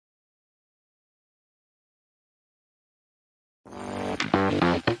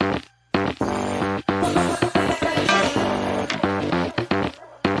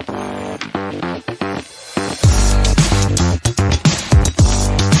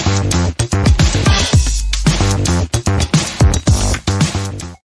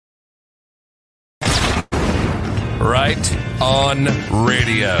on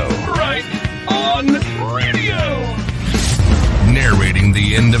Radio. Right on Radio. Narrating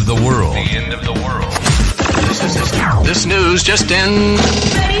the end of the world. The end of the world. This news just in.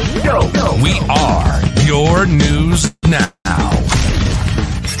 Ready? Go. We are your news now.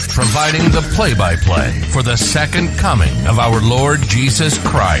 Providing the play-by-play for the second coming of our Lord Jesus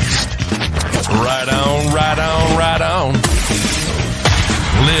Christ. Right on, right on, right on.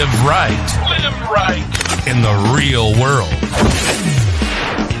 Live right. Live right. In the real world.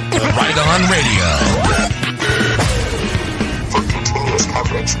 Right on Radio. For continuous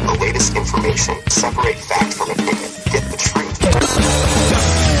coverage, the latest information, separate fact from opinion, get the truth.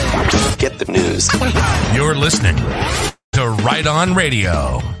 Get the news. You're listening to Right on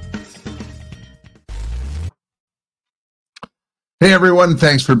Radio. Hey everyone,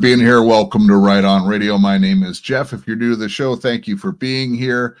 thanks for being here. Welcome to Right On Radio. My name is Jeff. If you're new to the show, thank you for being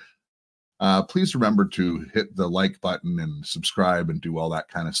here. Please remember to hit the like button and subscribe and do all that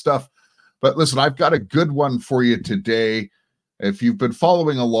kind of stuff. But listen, I've got a good one for you today. If you've been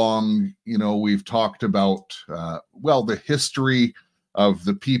following along, you know, we've talked about, the history of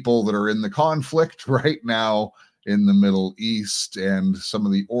the people that are in the conflict right now in the Middle East and some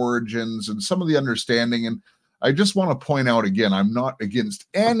of the origins and some of the understanding. And I just want to point out again, I'm not against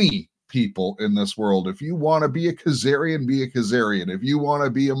any people in this world. If you want to be a Khazarian, be a Khazarian. If you want to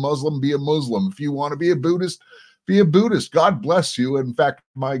be a Muslim, be a Muslim. If you want to be a Buddhist, be a Buddhist. God bless you. In fact,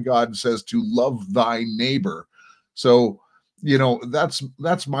 my God says to love thy neighbor. So, you know, that's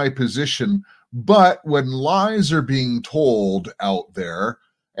my position. But when lies are being told out there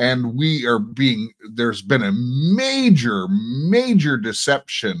and there's been a major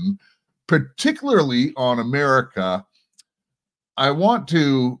deception, particularly on America, I want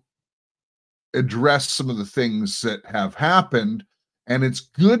to address some of the things that have happened, and it's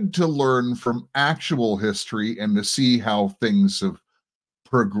good to learn from actual history and to see how things have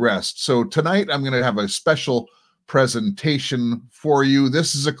progressed. So tonight I'm going to have a special presentation for you.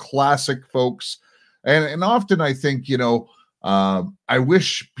 This is a classic, folks, and often I think, you know, I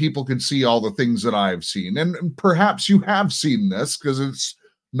wish people could see all the things that I've seen, and perhaps you have seen this because it's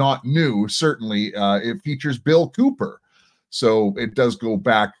not new. Certainly, it features Bill Cooper. So it does go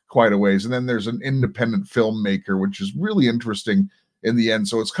back quite a ways. And then there's an independent filmmaker, which is really interesting in the end.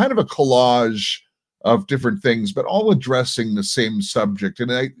 So it's kind of a collage of different things, but all addressing the same subject.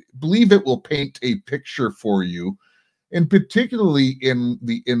 And I believe it will paint a picture for you, and particularly in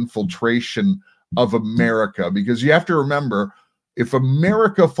the infiltration of America, because you have to remember, if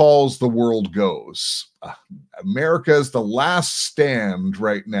America falls, the world goes. America is the last stand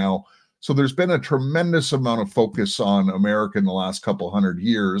right now. So there's been a tremendous amount of focus on America in the last couple hundred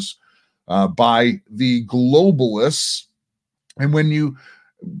years by the globalists. And when you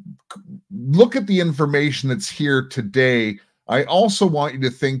look at the information that's here today, I also want you to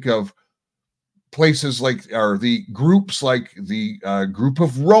think of places like, or the groups like the Group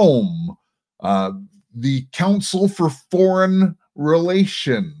of Rome, the Council for Foreign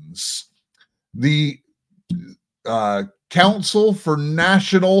Relations, the Council for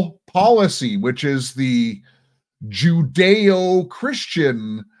National Policy, which is the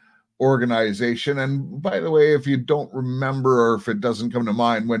Judeo-Christian organization. And by the way, if you don't remember, or if it doesn't come to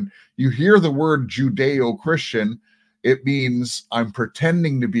mind, when you hear the word Judeo-Christian, it means I'm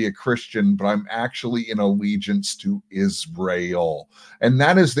pretending to be a Christian, but I'm actually in allegiance to Israel. And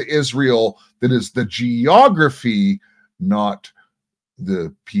that is the Israel that is the geography, not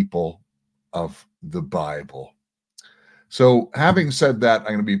the people of the Bible. So having said that, I'm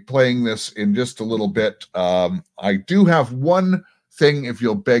going to be playing this in just a little bit. I do have one thing, if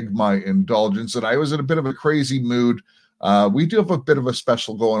you'll beg my indulgence, that I was in a bit of a crazy mood. We do have a bit of a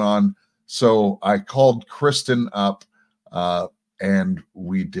special going on. So I called Kristen up and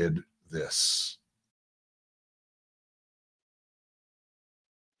we did this.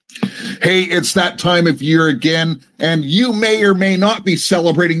 Hey, it's that time of year again, and you may or may not be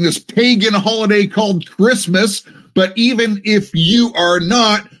celebrating this pagan holiday called Christmas. But even if you are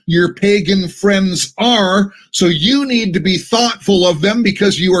not, your pagan friends are. So you need to be thoughtful of them,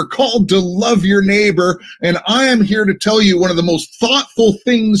 because you are called to love your neighbor. And I am here to tell you one of the most thoughtful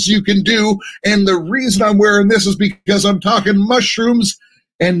things you can do. And the reason I'm wearing this is because I'm talking mushrooms.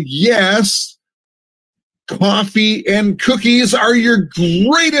 And yes, coffee and cookies are your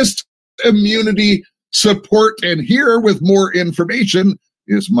greatest immunity support. And here with more information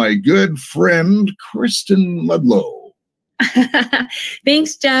is my good friend, Kristen Ludlow.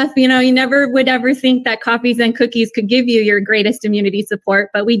 Thanks, Jeff. You know, you never would ever think that coffees and cookies could give you your greatest immunity support,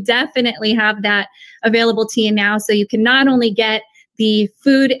 but we definitely have that available to you now. So you can not only get the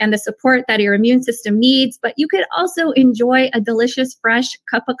food and the support that your immune system needs, but you could also enjoy a delicious fresh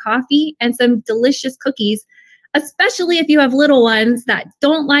cup of coffee and some delicious cookies, especially if you have little ones that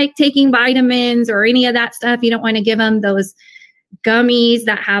don't like taking vitamins or any of that stuff. You don't want to give them those gummies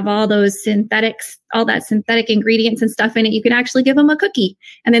that have all that synthetic ingredients and stuff in it. You can actually give them a cookie,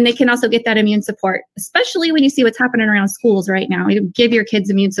 and then they can also get that immune support, especially when you see what's happening around schools right now. You give your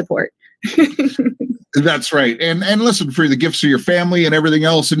kids immune support. That's right. And listen, for the gifts of your family and everything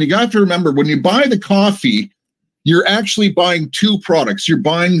else. And you got to remember, when you buy the coffee, you're actually buying two products. You're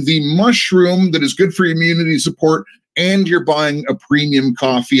buying the mushroom that is good for immunity support, and you're buying a premium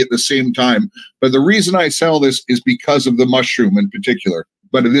coffee at the same time. But the reason I sell this is because of the mushroom in particular,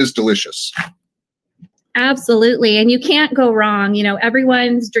 but it is delicious. Absolutely. And you can't go wrong. You know,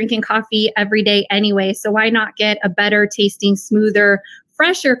 everyone's drinking coffee every day anyway. So why not get a better tasting, smoother,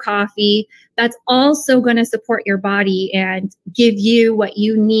 fresher coffee that's also going to support your body and give you what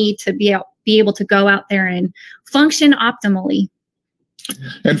you need to be able to go out there and function optimally.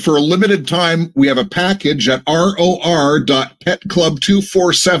 And for a limited time, we have a package at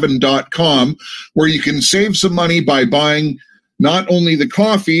ror.petclub247.com where you can save some money by buying not only the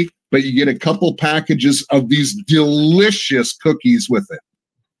coffee, but you get a couple packages of these delicious cookies with it.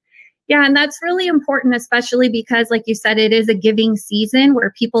 Yeah, and that's really important, especially because, like you said, it is a giving season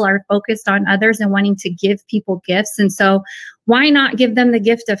where people are focused on others and wanting to give people gifts. And so why not give them the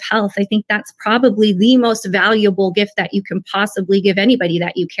gift of health? I think that's probably the most valuable gift that you can possibly give anybody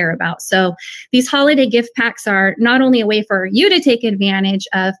that you care about. So these holiday gift packs are not only a way for you to take advantage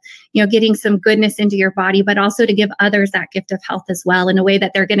of, you know, getting some goodness into your body, but also to give others that gift of health as well in a way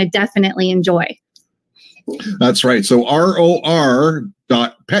that they're going to definitely enjoy. That's right. So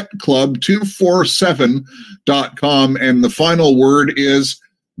ror.petclub247.com. And the final word is,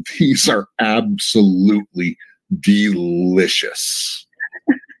 these are absolutely delicious.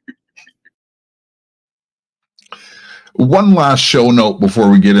 One last show note before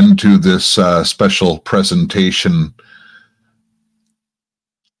we get into this special presentation.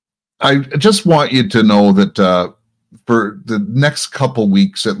 I just want you to know that for the next couple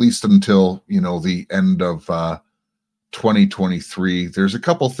weeks, at least until, you know, the end of 2023, there's a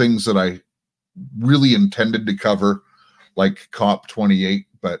couple things that I really intended to cover, like COP28,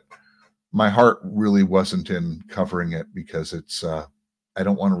 but my heart really wasn't in covering it because it's, I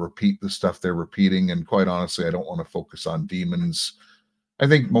don't want to repeat the stuff they're repeating. And quite honestly, I don't want to focus on demons. I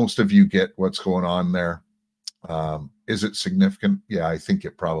think most of you get what's going on there. Is it significant? Yeah, I think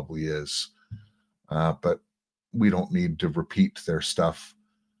it probably is. But we don't need to repeat their stuff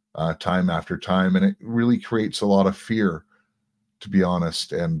time after time. And it really creates a lot of fear, to be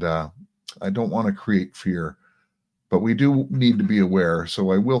honest. And I don't want to create fear, but we do need to be aware.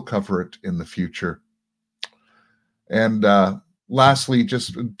 So I will cover it in the future. And lastly,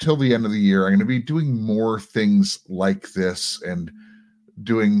 just until the end of the year, I'm going to be doing more things like this and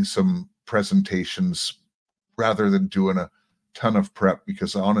doing some presentations rather than doing a ton of prep,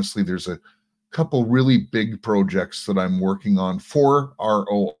 because honestly, there's a couple really big projects that I'm working on for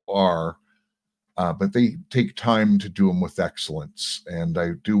ROR, but they take time to do them with excellence. And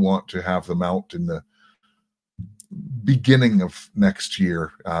I do want to have them out in the beginning of next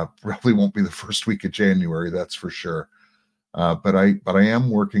year. Probably won't be the first week of January, that's for sure. But I am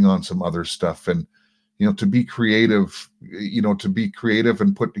working on some other stuff, and, you know, to be creative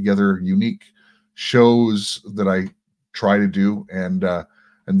and put together unique shows that I try to do, and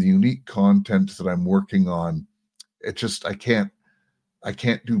the unique content that I'm working on, it just, I can't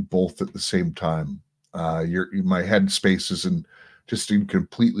do both at the same time. My head space is just in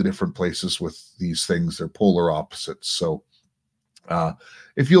completely different places with these things. They're polar opposites. So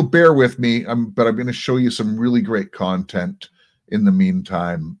if you'll bear with me, I'm going to show you some really great content in the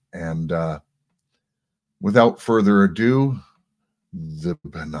meantime. And without further ado, the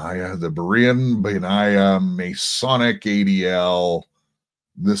Berean Benaya Masonic ADL.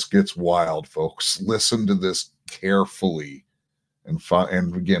 This gets wild, folks. Listen to this carefully, and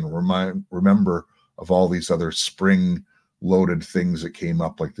again, remember of all these other spring-loaded things that came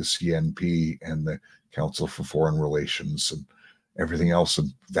up, like the CNP and the Council for Foreign Relations and everything else,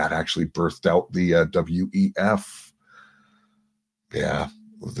 and that actually birthed out the WEF. Yeah,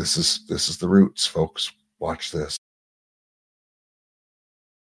 this is the roots, folks. Watch this.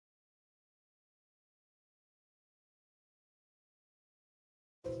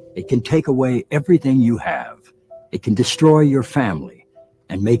 It can take away everything you have. It can destroy your family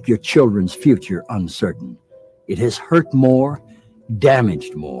and make your children's future uncertain. It has hurt more,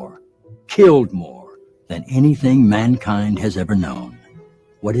 damaged more, killed more than anything mankind has ever known.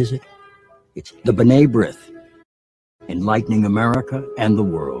 What is it? It's the B'nai B'rith. enlightening America and the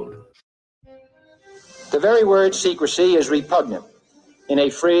world. The very word secrecy is repugnant in a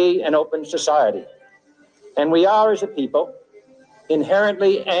free and open society. And we are, as a people,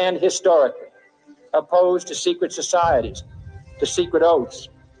 inherently and historically opposed to secret societies, to secret oaths,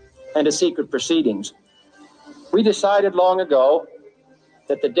 and to secret proceedings. We decided long ago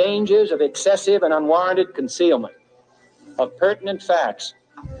that the dangers of excessive and unwarranted concealment of pertinent facts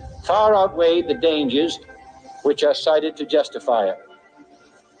far outweighed the dangers which are cited to justify it.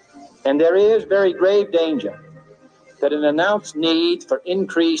 And there is very grave danger that an announced need for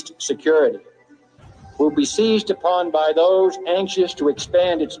increased security will be seized upon by those anxious to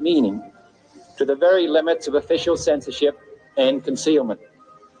expand its meaning to the very limits of official censorship and concealment.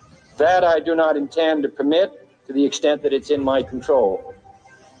 That I do not intend to permit to the extent that it's in my control.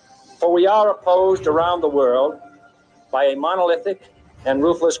 For we are opposed around the world by a monolithic and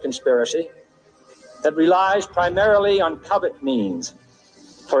ruthless conspiracy that relies primarily on covert means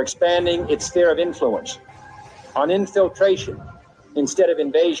for expanding its sphere of influence, on infiltration instead of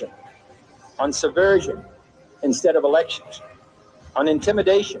invasion, on subversion instead of elections, on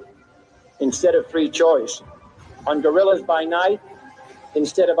intimidation instead of free choice, on guerrillas by night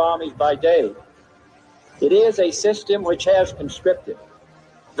instead of armies by day. It is a system which has conscripted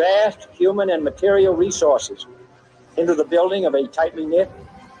vast human and material resources into the building of a tightly knit,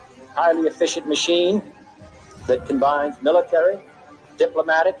 highly efficient machine that combines military,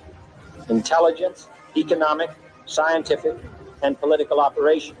 diplomatic, intelligence, economic, scientific, and political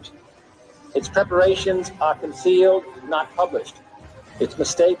operations. Its preparations are concealed, not published. Its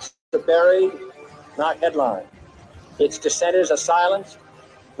mistakes are buried, not headlined. Its dissenters are silenced,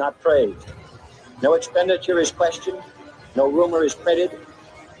 not praised. No expenditure is questioned, no rumor is printed,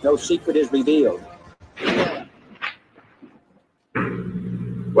 no secret is revealed.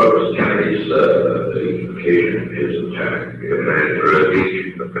 What was Kennedy's occasion of his attack?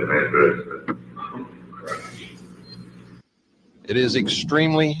 It is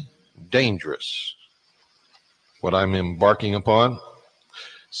extremely dangerous what I'm embarking upon,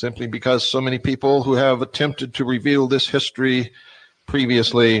 simply because so many people who have attempted to reveal this history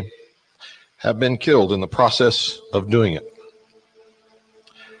previously have been killed in the process of doing it.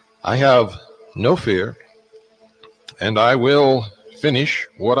 I have no fear, and I will finish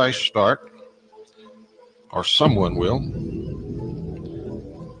what I start, or someone will,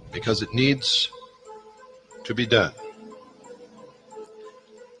 because it needs to be done.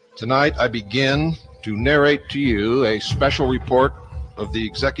 Tonight I begin to narrate to you a special report of the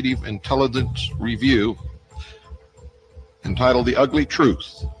Executive Intelligence Review entitled The Ugly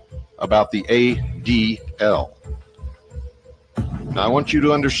Truth About the ADL. Now, I want you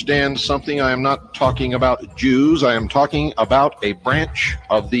to understand something. I am not talking about Jews. I am talking about a branch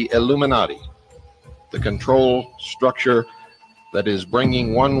of the Illuminati, the control structure that is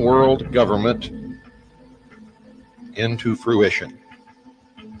bringing one world government into fruition,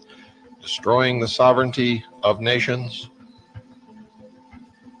 destroying the sovereignty of nations,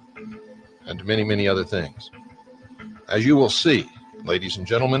 and many, many other things. As you will see, ladies and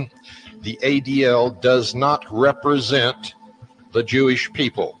gentlemen, the ADL does not represent the Jewish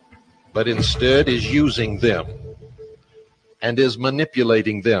people, but instead is using them and is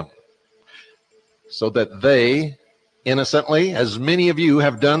manipulating them so that they innocently, as many of you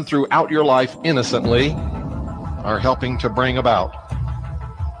have done throughout your life innocently, are helping to bring about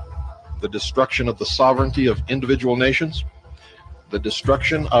the destruction of the sovereignty of individual nations, the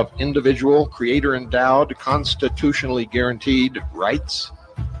destruction of individual creator-endowed, constitutionally guaranteed rights,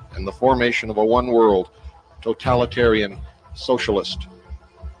 and the formation of a one-world totalitarian socialist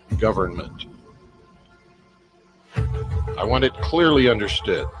government. I want it clearly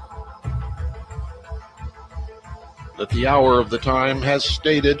understood that the hour of the time has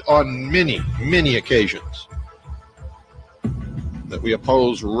stated on many, many occasions that we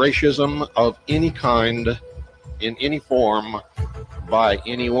oppose racism of any kind, in any form, by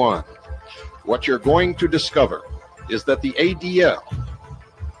anyone. What you're going to discover is that the ADL,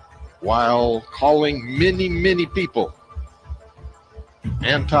 while calling many, many people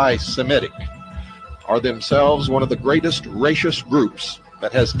anti-Semitic, are themselves one of the greatest racist groups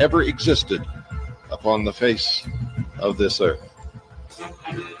that has ever existed upon the face of this earth.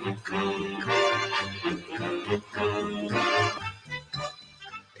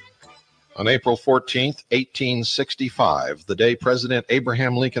 On April 14th, 1865, the day President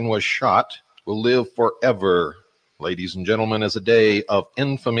Abraham Lincoln was shot, will live forever, ladies and gentlemen, as a day of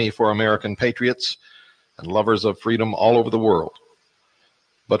infamy for American patriots and lovers of freedom all over the world.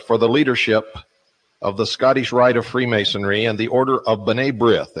 But for the leadership of the Scottish Rite of Freemasonry and the Order of B'nai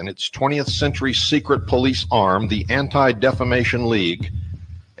B'rith and its 20th century secret police arm, the Anti-Defamation League,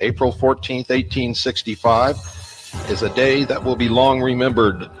 April 14th, 1865, is a day that will be long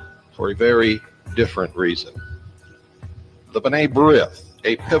remembered for a very different reason. The B'nai B'rith,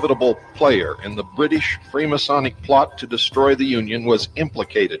 a pivotal player in the British Freemasonic plot to destroy the Union, was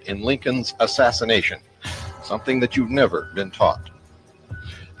implicated in Lincoln's assassination, something that you've never been taught.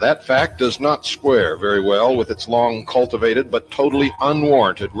 That fact does not square very well with its long cultivated but totally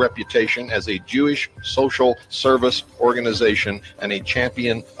unwarranted reputation as a Jewish social service organization and a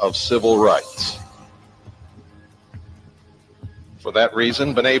champion of civil rights. For that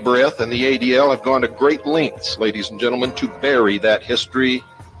reason, B'nai B'rith and the ADL have gone to great lengths, ladies and gentlemen, to bury that history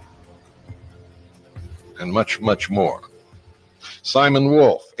and much, much more. Simon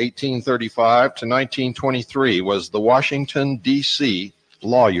Wolf, 1835 to 1923, was the Washington, D.C.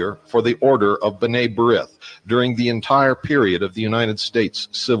 lawyer for the Order of B'nai B'rith during the entire period of the United States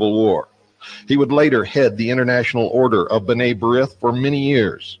Civil War. He would later head the International Order of B'nai B'rith for many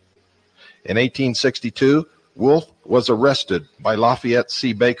years. In 1862, Wolf was arrested by Lafayette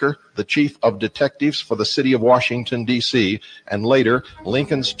C. Baker, the chief of detectives for the city of Washington, D.C., and later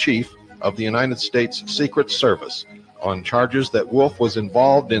Lincoln's chief of the United States Secret Service, on charges that Wolf was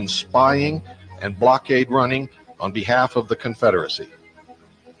involved in spying and blockade running on behalf of the Confederacy.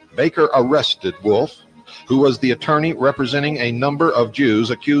 Baker arrested Wolf, who was the attorney representing a number of Jews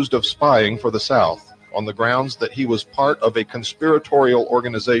accused of spying for the South, on the grounds that he was part of a conspiratorial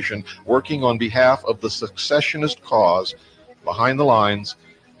organization working on behalf of the secessionist cause behind the lines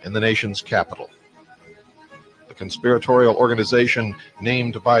in the nation's capital. The conspiratorial organization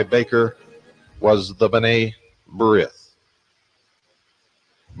named by Baker was the B'nai B'rith.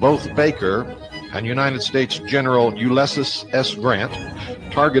 Both Baker and United States General Ulysses S. Grant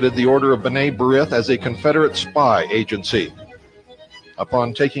targeted the Order of B'nai B'rith as a Confederate spy agency.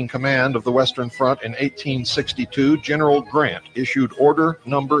 Upon taking command of the Western Front in 1862, General Grant issued Order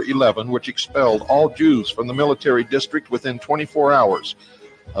Number 11, which expelled all Jews from the military district within 24 hours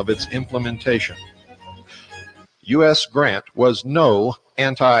of its implementation. U.S. Grant was no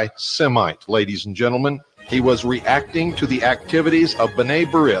anti-Semite, ladies and gentlemen. He was reacting to the activities of B'nai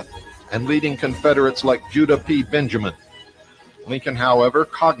B'rith and leading Confederates like Judah P. Benjamin. Lincoln, however,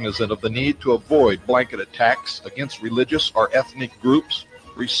 cognizant of the need to avoid blanket attacks against religious or ethnic groups,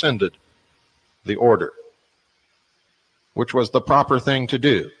 rescinded the order, which was the proper thing to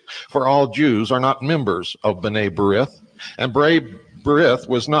do, for all Jews are not members of B'nai B'rith, and B'nai B'rith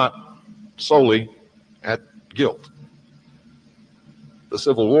was not solely at guilt. The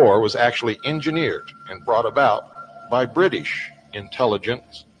Civil War was actually engineered and brought about by British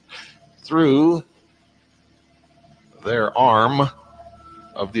intelligence through their arm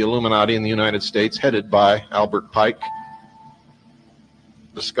of the Illuminati in the United States, headed by Albert Pike,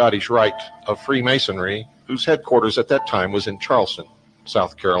 the Scottish Rite of Freemasonry, whose headquarters at that time was in Charleston,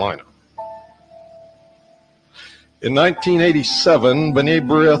 South Carolina. In 1987, B'nai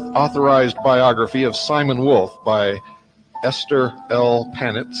B'rith authorized biography of Simon Wolf by Esther L.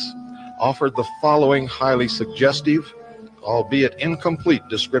 Panitz offered the following highly suggestive, albeit incomplete,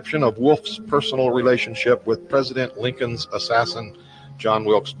 description of Wolf's personal relationship with President Lincoln's assassin, John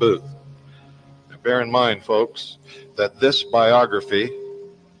Wilkes Booth. Now, bear in mind, folks, that this biography,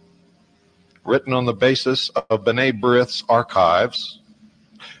 written on the basis of B'nai B'rith's archives,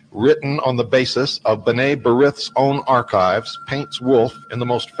 own archives, paints Wolf in the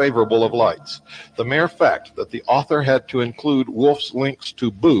most favorable of lights. The mere fact that the author had to include Wolf's links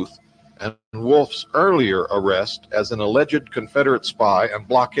to Booth and Wolf's earlier arrest as an alleged Confederate spy and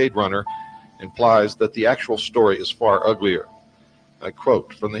blockade runner implies that the actual story is far uglier. I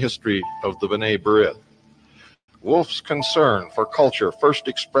quote from the history of the B'nai B'rith. Wolf's concern for culture first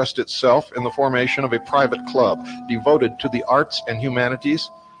expressed itself in the formation of a private club devoted to the arts and humanities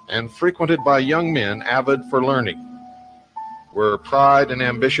and frequented by young men avid for learning. Were pride and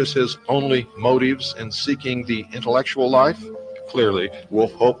ambition his only motives in seeking the intellectual life? Clearly,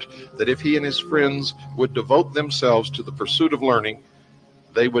 Wolf hoped that if he and his friends would devote themselves to the pursuit of learning,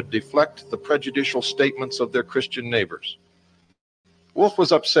 they would deflect the prejudicial statements of their Christian neighbors. Wolf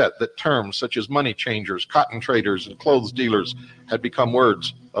was upset that terms such as money changers, cotton traders, and clothes dealers had become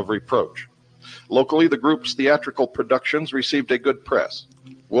words of reproach. Locally, the group's theatrical productions received a good press.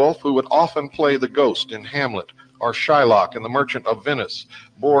 Wolf, who would often play the ghost in Hamlet or Shylock in The Merchant of Venice,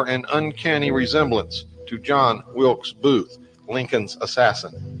 bore an uncanny resemblance to John Wilkes Booth, Lincoln's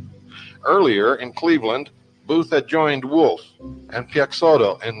assassin. Earlier in Cleveland, Booth had joined Wolf and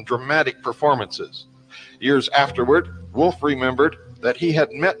Piazzotto in dramatic performances. Years afterward, Wolf remembered that he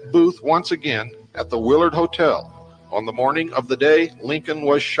had met Booth once again at the Willard Hotel on the morning of the day Lincoln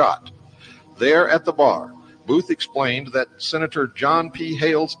was shot. There at the bar, Booth explained that Senator John P.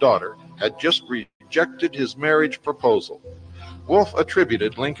 Hale's daughter had just rejected his marriage proposal. Wolf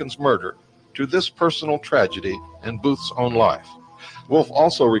attributed Lincoln's murder to this personal tragedy in Booth's own life. Wolf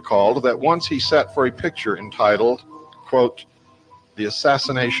also recalled that once he sat for a picture entitled, quote, "The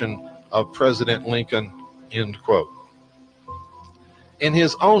Assassination of President Lincoln," end quote. In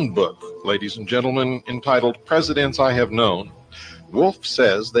his own book, ladies and gentlemen, entitled Presidents I Have Known, Wolf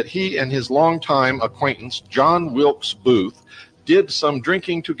says that he and his longtime acquaintance, John Wilkes Booth, did some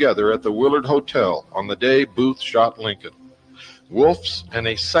drinking together at the Willard Hotel on the day Booth shot Lincoln. Wolf's and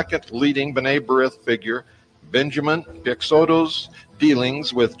a second leading B'nai B'rith figure, Benjamin Peixoto's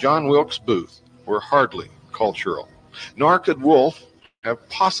dealings with John Wilkes Booth were hardly cultural, nor could Wolf have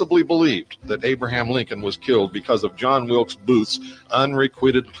possibly believed that Abraham Lincoln was killed because of John Wilkes Booth's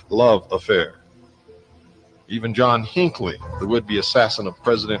unrequited love affair. Even John Hinckley, the would-be assassin of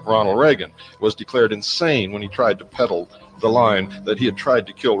President Ronald Reagan, was declared insane when he tried to peddle the line that he had tried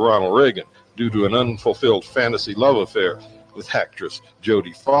to kill Ronald Reagan due to an unfulfilled fantasy love affair with actress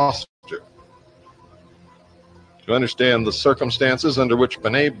Jodie Foster. To understand the circumstances under which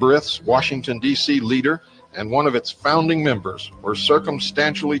B'nai B'rith's Washington, D.C. leader and one of its founding members were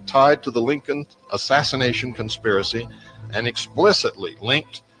circumstantially tied to the Lincoln assassination conspiracy and explicitly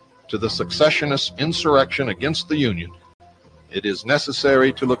linked to the secessionist insurrection against the Union, it is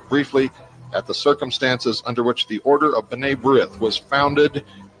necessary to look briefly at the circumstances under which the Order of B'nai B'rith was founded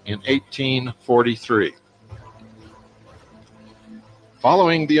in 1843.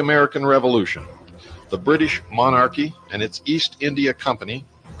 Following the American Revolution, the British monarchy and its East India Company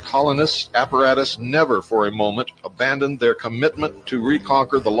colonist apparatus never for a moment abandoned their commitment to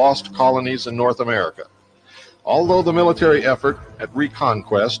reconquer the lost colonies in North America. Although the military effort at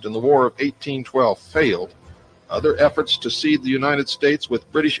reconquest in the War of 1812 failed, other efforts to cede the United States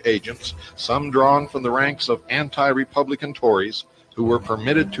with British agents, some drawn from the ranks of anti-Republican Tories who were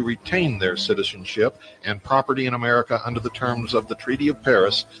permitted to retain their citizenship and property in America under the terms of the Treaty of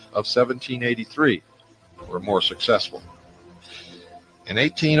Paris of 1783, were more successful. In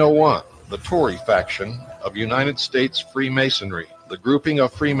 1801, the Tory faction of United States Freemasonry, the grouping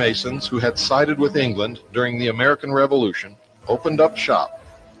of Freemasons who had sided with England during the American Revolution, opened up shop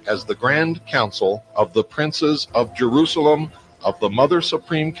as the Grand Council of the Princes of Jerusalem, of the Mother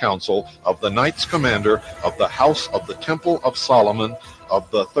Supreme Council, of the Knights Commander, of the House of the Temple of Solomon, of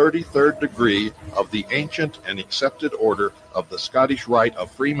the 33rd degree of the ancient and accepted order of the Scottish Rite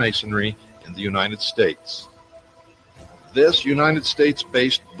of Freemasonry in the United States. This United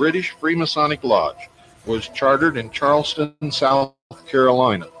States-based British Freemasonic Lodge was chartered in Charleston, South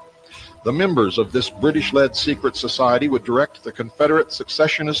Carolina. The members of this British-led secret society would direct the Confederate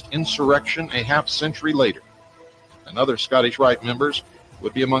secessionist insurrection a half-century later, and other Scottish Rite members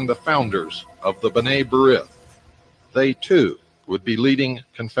would be among the founders of the B'nai B'rith. They, too, would be leading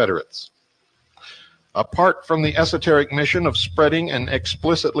Confederates. Apart from the esoteric mission of spreading an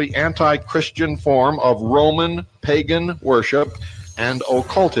explicitly anti-Christian form of Roman pagan worship and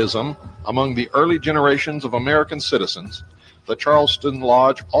occultism among the early generations of American citizens, the Charleston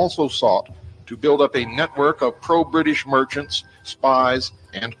Lodge also sought to build up a network of pro-British merchants, spies,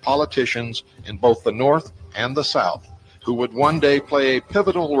 and politicians in both the North and the South, who would one day play a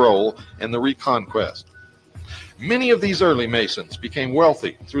pivotal role in the reconquest. Many of these early Masons became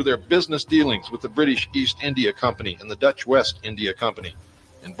wealthy through their business dealings with the British East India Company and the Dutch West India Company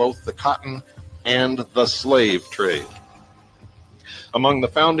in both the cotton and the slave trade. Among the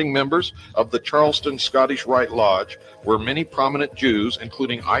founding members of the Charleston Scottish Rite Lodge were many prominent Jews,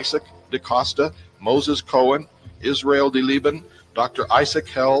 including Isaac de Costa, Moses Cohen, Israel de Liban, Dr. Isaac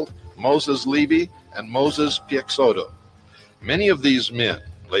Held, Moses Levy, and Moses Peixoto. Many of these men,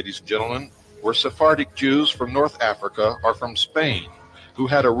 ladies and gentlemen, were Sephardic Jews from North Africa or from Spain, who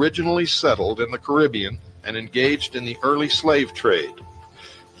had originally settled in the Caribbean and engaged in the early slave trade.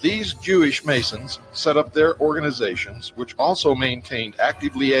 These Jewish Masons set up their organizations, which also maintained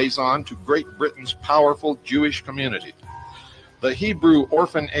active liaison to Great Britain's powerful Jewish community. The Hebrew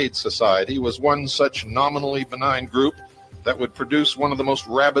Orphan Aid Society was one such nominally benign group that would produce one of the most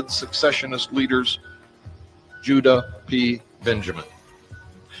rabid secessionist leaders, Judah P. Benjamin.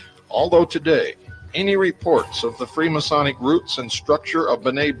 Although today, any reports of the Freemasonic roots and structure of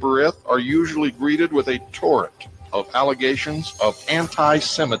B'nai B'rith are usually greeted with a torrent of allegations of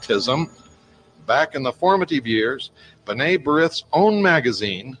anti-Semitism, back in the formative years, B'nai B'rith's own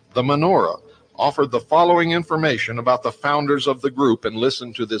magazine, The Menorah, offered the following information about the founders of the group, and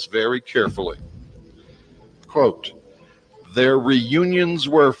listen to this very carefully. Quote, Their reunions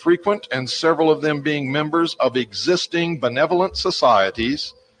were frequent, and several of them being members of existing benevolent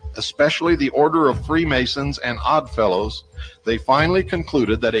societies, especially the Order of Freemasons and Oddfellows, they finally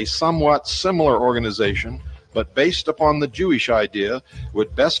concluded that a somewhat similar organization, but based upon the Jewish idea,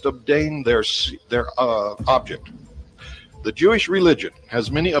 would best obtain their object. The Jewish religion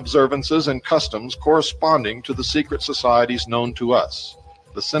has many observances and customs corresponding to the secret societies known to us.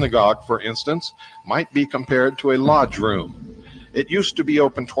 The synagogue, for instance, might be compared to a lodge room. It used to be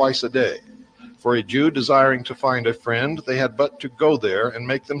open twice a day. For a Jew desiring to find a friend, they had but to go there and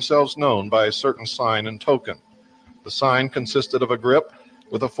make themselves known by a certain sign and token. The sign consisted of a grip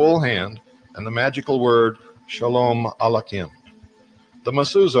with a full hand and the magical word Shalom Aleichem. The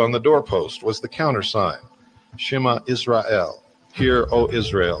mezuzah on the doorpost was the countersign. Shema Israel, hear, O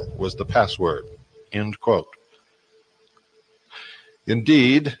Israel, was the password. End quote.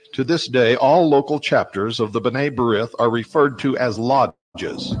 Indeed, to this day, all local chapters of the B'nai B'rith are referred to as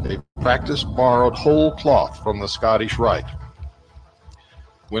lodges, a practice borrowed whole cloth from the Scottish Rite.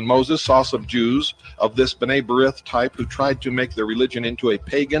 When Moses saw some Jews of this B'nai B'rith type who tried to make their religion into a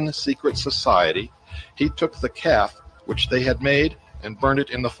pagan secret society, he took the calf which they had made and burned it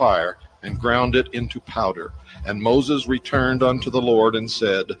in the fire and ground it into powder. And Moses returned unto the Lord and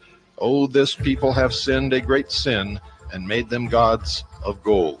said, O this people have sinned a great sin, and made them gods of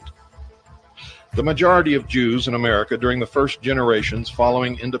gold. The majority of Jews in America during the first generations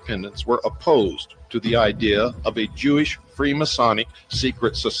following independence were opposed to the idea of a Jewish Freemasonic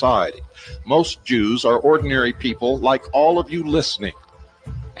secret society. Most Jews are ordinary people like all of you listening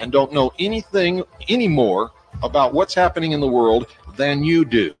and don't know anything anymore about what's happening in the world than you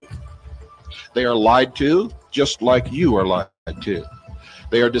do. They are lied to just like you are lied to.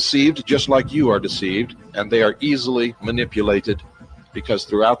 They are deceived just like you are deceived, and they are easily manipulated because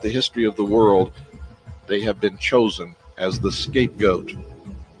throughout the history of the world, they have been chosen as the scapegoat,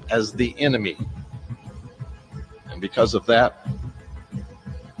 as the enemy. And because of that,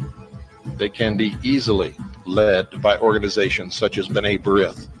 they can be easily led by organizations such as B'nai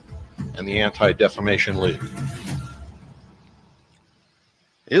B'rith and the Anti-Defamation League.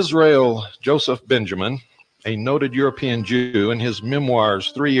 Israel Joseph Benjamin, a noted European Jew, in his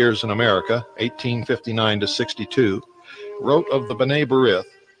memoirs, 3 Years in America, 1859 to 62, wrote of the B'nai B'rith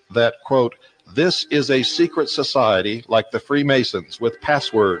that, quote, this is a secret society like the Freemasons with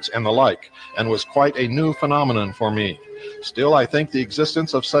passwords and the like, and was quite a new phenomenon for me. Still, I think the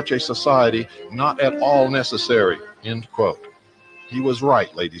existence of such a society not at all necessary, end quote. He was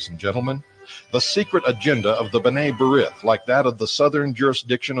right, ladies and gentlemen. The secret agenda of the B'nai B'rith, like that of the southern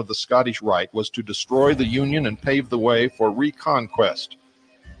jurisdiction of the Scottish Rite, was to destroy the Union and pave the way for reconquest.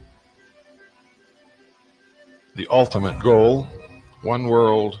 The ultimate goal, one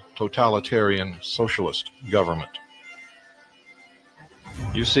world totalitarian socialist government.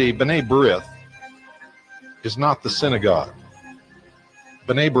 You see, B'nai B'rith is not the synagogue.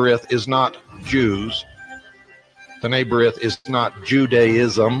 B'nai B'rith is not Jews. B'nai B'rith is not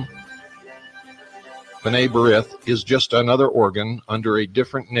Judaism. B'nai B'rith is just another organ under a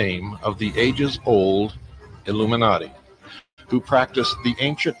different name of the ages-old Illuminati, who practice the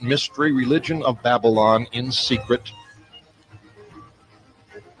ancient mystery religion of Babylon in secret.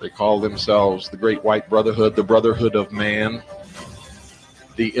 They call themselves the Great White Brotherhood, the Brotherhood of Man,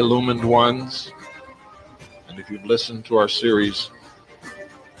 the Illumined Ones. And if you've listened to our series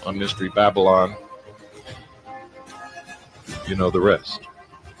on Mystery Babylon, you know the rest.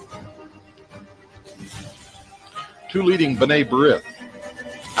 Two leading B'nai B'rith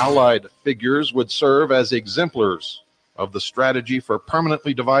allied figures would serve as exemplars of the strategy for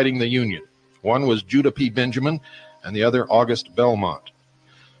permanently dividing the Union. One was Judah P. Benjamin and the other August Belmont.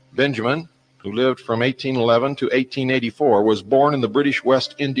 Benjamin, who lived from 1811 to 1884, was born in the British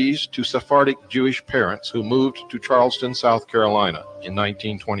West Indies to Sephardic Jewish parents who moved to Charleston, South Carolina in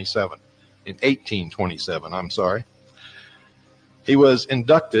 1827. He was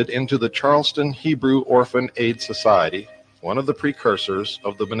inducted into the Charleston Hebrew Orphan Aid Society, one of the precursors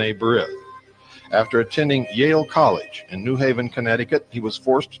of the B'nai B'rith. After attending Yale College in New Haven, Connecticut, he was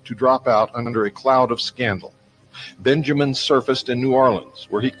forced to drop out under a cloud of scandal. Benjamin surfaced in New Orleans,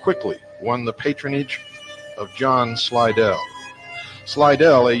 where he quickly won the patronage of John Slidell.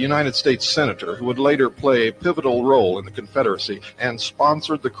 Slidell, a United States senator who would later play a pivotal role in the Confederacy, and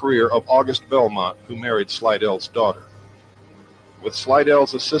sponsored the career of August Belmont, who married Slidell's daughter. With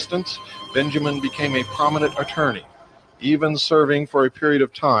Slidell's assistance, Benjamin became a prominent attorney, even serving for a period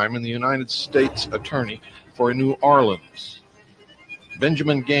of time in the United States Attorney for New Orleans.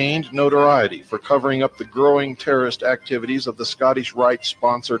 Benjamin gained notoriety for covering up the growing terrorist activities of the Scottish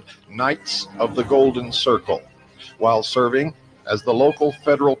Rite-sponsored Knights of the Golden Circle, while serving as the local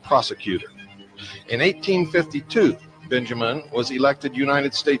federal prosecutor. In 1852, Benjamin was elected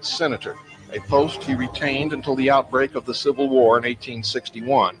United States Senator, a post he retained until the outbreak of the Civil War in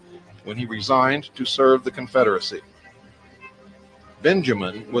 1861, when he resigned to serve the Confederacy.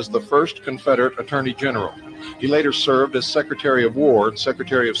 Benjamin was the first Confederate Attorney General. He later served as Secretary of War and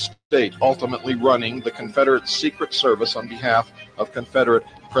Secretary of State, ultimately running the Confederate Secret Service on behalf of Confederate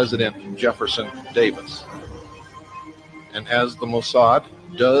President Jefferson Davis. And as the Mossad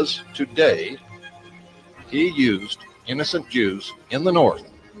does today, he used innocent Jews in the North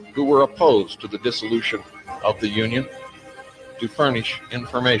who were opposed to the dissolution of the Union to furnish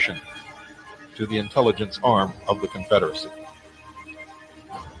information to the intelligence arm of the Confederacy.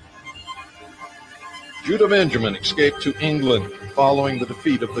 Judah Benjamin escaped to England following the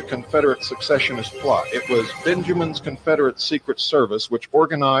defeat of the Confederate secessionist plot. It was Benjamin's Confederate Secret Service which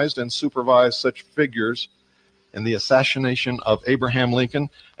organized and supervised such figures in the assassination of Abraham Lincoln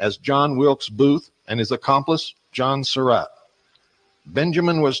as John Wilkes Booth and his accomplice, John Surratt.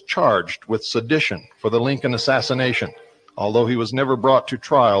 Benjamin was charged with sedition for the Lincoln assassination, although he was never brought to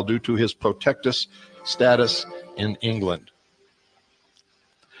trial due to his protectus status in England.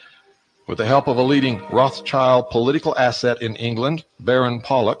 With the help of a leading Rothschild political asset in England, Baron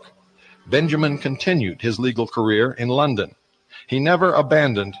Pollock, Benjamin continued his legal career in London. He never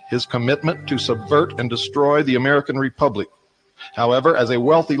abandoned his commitment to subvert and destroy the American Republic. However, as a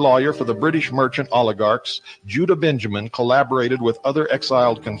wealthy lawyer for the British merchant oligarchs, Judah Benjamin collaborated with other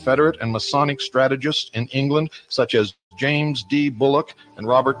exiled Confederate and Masonic strategists in England, such as James D. Bullock and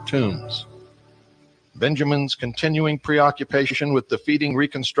Robert Toombs. Benjamin's continuing preoccupation with defeating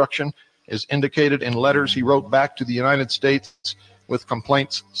Reconstruction is indicated in letters he wrote back to the United States with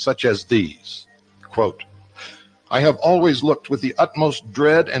complaints such as these. Quote, "I have always looked with the utmost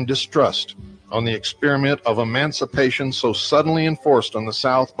dread and distrust on the experiment of emancipation so suddenly enforced on the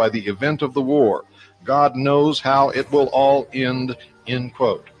South by the event of the war. God knows how it will all end," end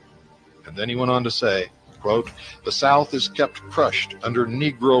quote. And then he went on to say, quote, "The South is kept crushed under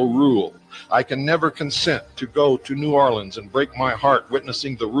Negro rule. I can never consent to go to New Orleans and break my heart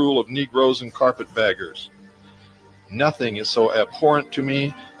witnessing the rule of Negroes and carpetbaggers. Nothing is so abhorrent to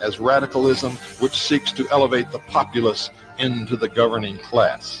me as radicalism which seeks to elevate the populace into the governing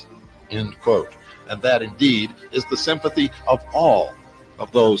class," end quote. And that indeed is the sympathy of all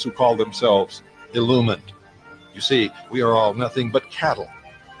of those who call themselves illumined. You see, we are all nothing but cattle,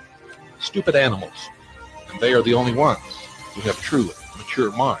 stupid animals, and they are the only ones who have truly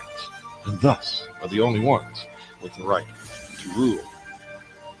mature minds, and thus are the only ones with the right to rule.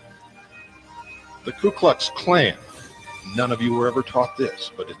 The Ku Klux Klan. None of you were ever taught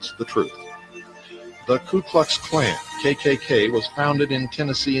this, but it's the truth. The Ku Klux Klan, KKK, was founded in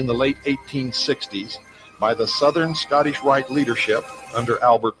Tennessee in the late 1860s by the Southern Scottish Rite leadership under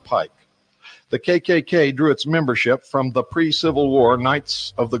Albert Pike. The KKK drew its membership from the pre-Civil War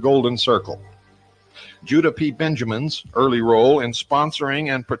Knights of the Golden Circle. Judah P. Benjamin's early role in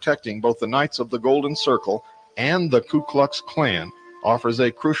sponsoring and protecting both the Knights of the Golden Circle and the Ku Klux Klan offers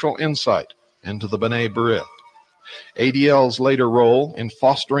a crucial insight into the B'nai B'rith. ADL's later role in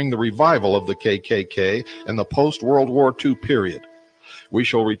fostering the revival of the KKK in the post-World War II period. We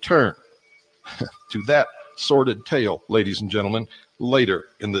shall return to that sordid tale, ladies and gentlemen, later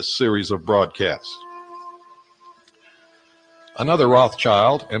in this series of broadcasts. Another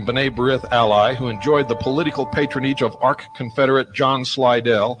Rothschild and B'nai B'rith ally who enjoyed the political patronage of Arch-Confederate John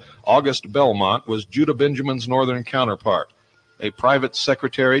Slidell, August Belmont, was Judah Benjamin's northern counterpart, a private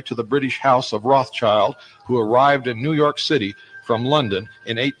secretary to the British House of Rothschild who arrived in New York City from London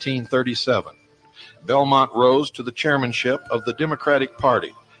in 1837. Belmont rose to the chairmanship of the Democratic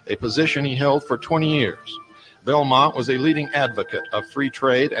Party, a position he held for 20 years. Belmont was a leading advocate of free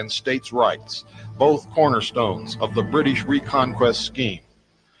trade and states' rights, both cornerstones of the British Reconquest scheme.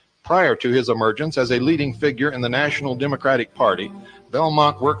 Prior to his emergence as a leading figure in the National Democratic Party,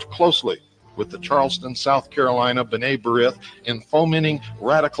 Belmont worked closely with the Charleston, South Carolina B'nai B'rith in fomenting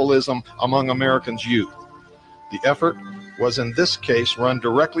radicalism among Americans' youth. The effort was in this case run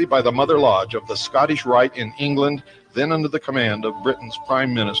directly by the Mother Lodge of the Scottish Rite in England, then under the command of Britain's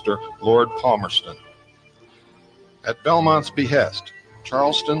Prime Minister, Lord Palmerston. At Belmont's behest,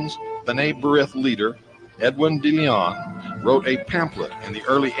 Charleston's B'nai B'rith leader, Edwin de Leon, wrote a pamphlet in the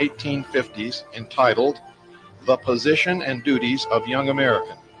early 1850s entitled The Position and Duties of Young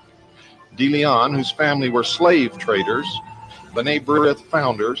American. De Leon, whose family were slave traders, B'nai B'rith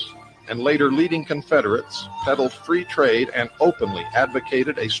founders, and later leading Confederates, peddled free trade and openly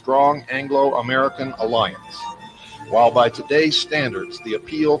advocated a strong Anglo-American alliance. While by today's standards, the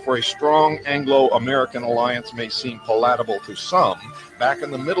appeal for a strong Anglo-American alliance may seem palatable to some, back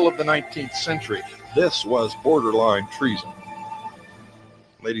in the middle of the 19th century, this was borderline treason.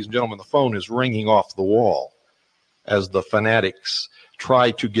 Ladies and gentlemen, the phone is ringing off the wall as the fanatics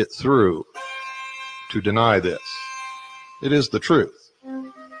try to get through to deny this. It is the truth.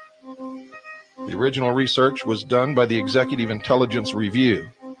 The original research was done by the Executive Intelligence Review.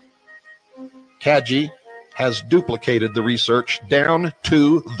 CAGI has duplicated the research down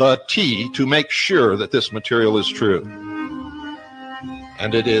to the T to make sure that this material is true.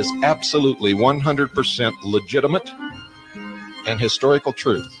 And it is absolutely 100% legitimate and historical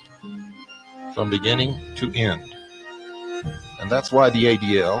truth from beginning to end. And that's why the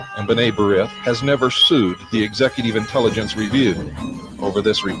ADL and B'nai B'rith has never sued the Executive Intelligence Review over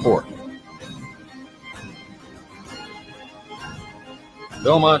this report.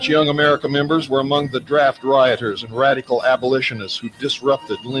 Belmont's Young America members were among the draft rioters and radical abolitionists who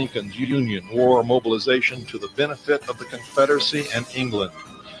disrupted Lincoln's Union war mobilization to the benefit of the Confederacy and England.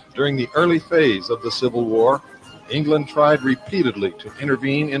 During the early phase of the Civil War, England tried repeatedly to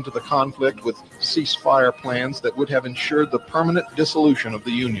intervene into the conflict with ceasefire plans that would have ensured the permanent dissolution of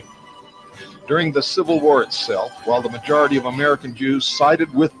the Union. During the Civil War itself, while the majority of American Jews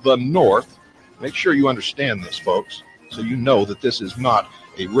sided with the North, make sure you understand this, folks, so you know that this is not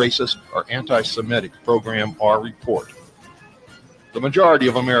a racist or anti-Semitic program or report. The majority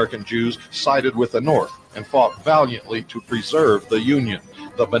of American Jews sided with the North and fought valiantly to preserve the Union.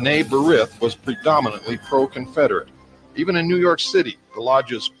 The B'nai B'rith was predominantly pro-Confederate. Even in New York City, the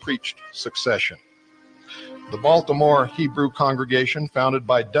lodges preached secession. The Baltimore Hebrew congregation, founded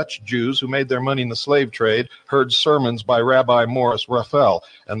by Dutch Jews who made their money in the slave trade, heard sermons by Rabbi Morris Raphael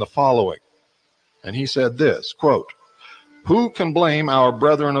and the following. And he said this, quote, "Who can blame our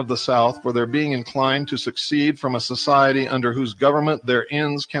brethren of the South for their being inclined to succeed from a society under whose government their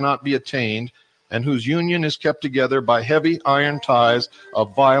ends cannot be attained, and whose union is kept together by heavy iron ties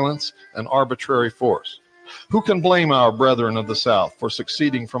of violence and arbitrary force? Who can blame our brethren of the South for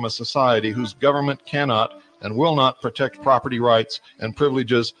succeeding from a society whose government cannot and will not protect property rights and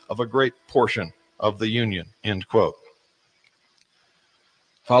privileges of a great portion of the Union?" End quote.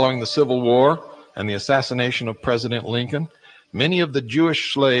 Following the Civil War and the assassination of President Lincoln, many of the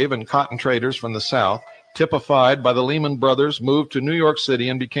Jewish slave and cotton traders from the South, typified by the Lehman Brothers, moved to New York City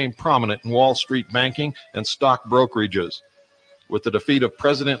and became prominent in Wall Street banking and stock brokerages. With the defeat of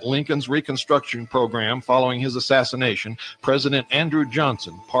President Lincoln's Reconstruction program following his assassination, President Andrew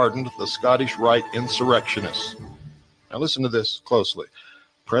Johnson pardoned the Scottish Rite insurrectionists. Now listen to this closely.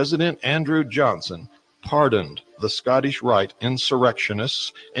 President Andrew Johnson pardoned the Scottish Rite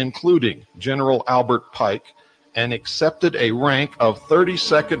insurrectionists, including General Albert Pike, and accepted a rank of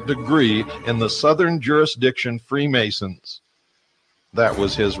 32nd degree in the Southern Jurisdiction Freemasons. That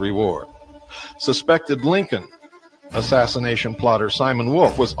was his reward. Suspected Lincoln assassination plotter Simon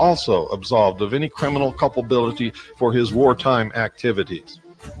Wolfe was also absolved of any criminal culpability for his wartime activities.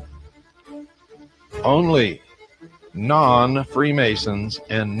 Only non-Freemasons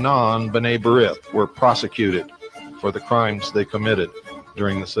and non-B'nai B'rith were prosecuted for the crimes they committed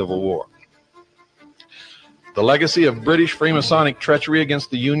during the Civil War. The legacy of British Freemasonic treachery against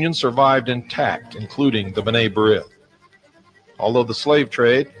the Union survived intact, including the B'nai B'rith. Although the slave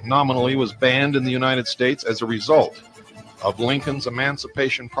trade nominally was banned in the United States as a result of Lincoln's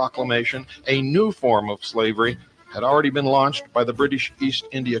Emancipation Proclamation, a new form of slavery had already been launched by the British East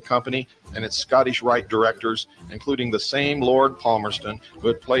India Company and its Scottish Rite directors, including the same Lord Palmerston who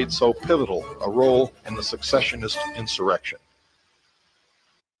had played so pivotal a role in the secessionist insurrection.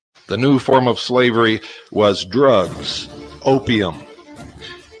 The new form of slavery was drugs, opium.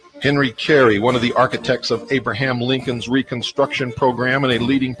 Henry Carey, one of the architects of Abraham Lincoln's Reconstruction program and a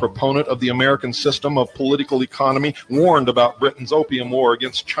leading proponent of the American system of political economy, warned about Britain's opium war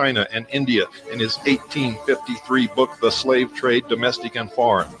against China and India in his 1853 book, The Slave Trade, Domestic and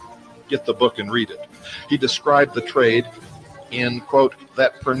Foreign. Get the book and read it. He described the trade in, quote,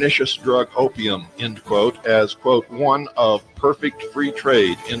 that pernicious drug opium, end quote, as, quote, one of perfect free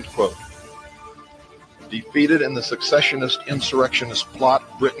trade, end quote. Defeated in the secessionist insurrectionist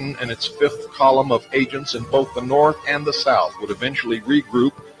plot, Britain and its fifth column of agents in both the North and the South would eventually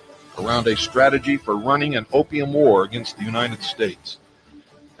regroup around a strategy for running an opium war against the United States.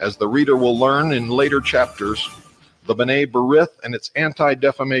 As the reader will learn in later chapters, the B'nai B'rith and its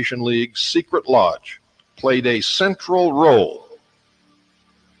Anti-Defamation League's secret lodge played a central role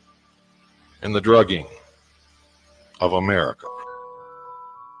in the drugging of America.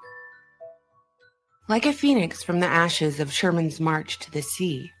 Like a phoenix from the ashes of Sherman's march to the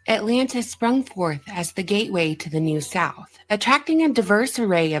sea, Atlanta sprung forth as the gateway to the New South, attracting a diverse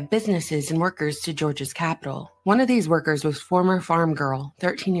array of businesses and workers to Georgia's capital. One of these workers was former farm girl,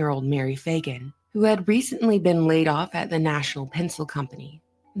 13-year-old Mary Fagan, who had recently been laid off at the National Pencil Company,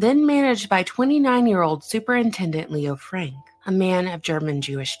 then managed by 29-year-old Superintendent Leo Frank, a man of German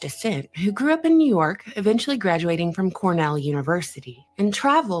Jewish descent who grew up in New York, eventually graduating from Cornell University, and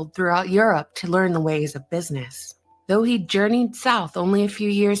traveled throughout Europe to learn the ways of business. Though he journeyed south only a few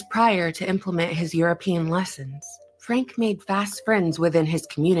years prior to implement his European lessons, Frank made fast friends within his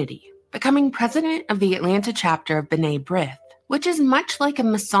community, becoming president of the Atlanta chapter of B'nai B'rith, which is much like a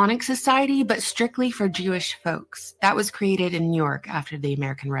Masonic society but strictly for Jewish folks that was created in New York after the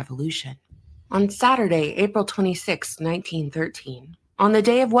American Revolution. On Saturday, April 26, 1913, on the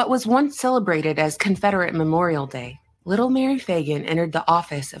day of what was once celebrated as Confederate Memorial Day, little Mary Fagan entered the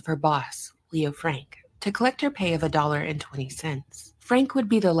office of her boss, Leo Frank, to collect her pay of $1.20. Frank would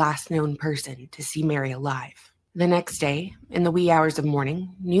be the last known person to see Mary alive. The next day, in the wee hours of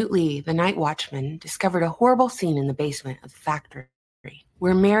morning, Newt Lee, the night watchman, discovered a horrible scene in the basement of the factory,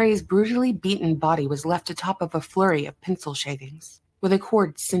 where Mary's brutally beaten body was left atop of a flurry of pencil shavings, with a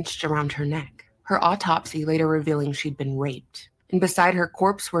cord cinched around her neck, her autopsy later revealing she'd been raped. And beside her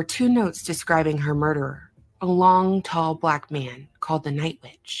corpse were 2 notes describing her murderer, a long, tall black man called the Night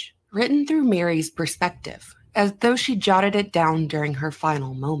Witch, written through Mary's perspective, as though she jotted it down during her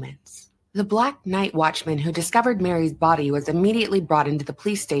final moments. The black night watchman who discovered Mary's body was immediately brought into the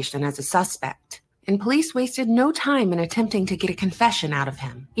police station as a suspect, and police wasted no time in attempting to get a confession out of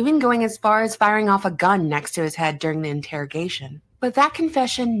him, even going as far as firing off a gun next to his head during the interrogation. But that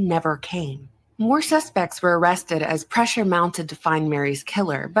confession never came. More suspects were arrested as pressure mounted to find Mary's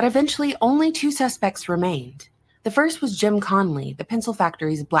killer, but eventually only 2 suspects remained. The first was Jim Conley, the pencil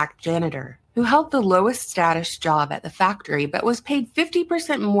factory's black janitor, who held the lowest status job at the factory but was paid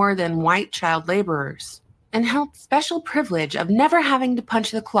 50% more than white child laborers, and held special privilege of never having to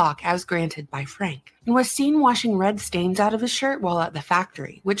punch the clock as granted by Frank, and was seen washing red stains out of his shirt while at the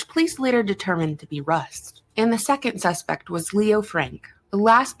factory, which police later determined to be rust. And the second suspect was Leo Frank, the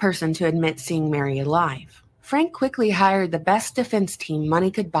last person to admit seeing Mary alive. Frank quickly hired the best defense team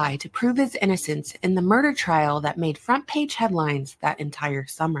money could buy to prove his innocence in the murder trial that made front-page headlines that entire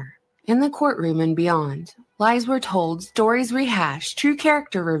summer. In the courtroom and beyond, lies were told, stories rehashed, true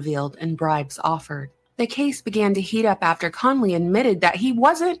character revealed, and bribes offered. The case began to heat up after Conley admitted that he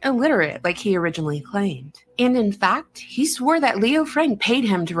wasn't illiterate like he originally claimed. And in fact, he swore that Leo Frank paid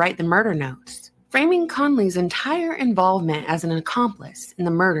him to write the murder notes, framing Conley's entire involvement as an accomplice in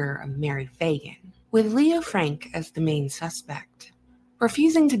the murder of Mary Fagan, with Leo Frank as the main suspect.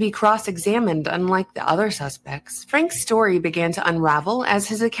 Refusing to be cross-examined unlike the other suspects, Frank's story began to unravel as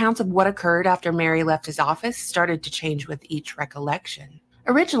his accounts of what occurred after Mary left his office started to change with each recollection.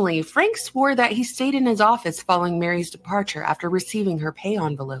 Originally, Frank swore that he stayed in his office following Mary's departure after receiving her pay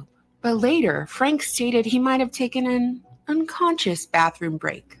envelope. But later, Frank stated he might have taken an unconscious bathroom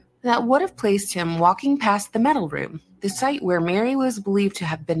break that would have placed him walking past the metal room, the site where Mary was believed to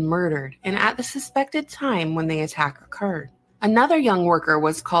have been murdered, and at the suspected time when the attack occurred. Another young worker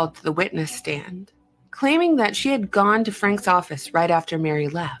was called to the witness stand, claiming that she had gone to Frank's office right after Mary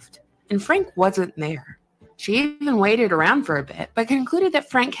left, and Frank wasn't there. She even waited around for a bit, but concluded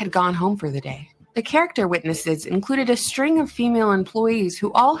that Frank had gone home for the day. The character witnesses included a string of female employees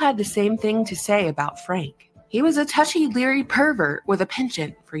who all had the same thing to say about Frank. He was a touchy-leery pervert with a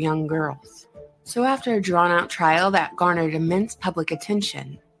penchant for young girls. So after a drawn-out trial that garnered immense public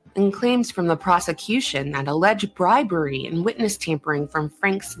attention, and claims from the prosecution that alleged bribery and witness tampering from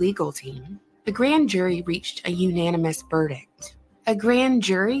Frank's legal team, the grand jury reached a unanimous verdict. A grand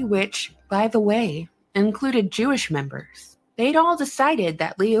jury which, by the way, included Jewish members. They'd all decided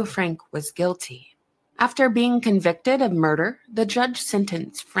that Leo Frank was guilty. After being convicted of murder, the judge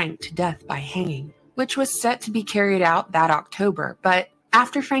sentenced Frank to death by hanging, which was set to be carried out that October, but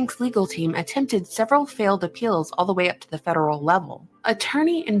after Frank's legal team attempted several failed appeals all the way up to the federal level,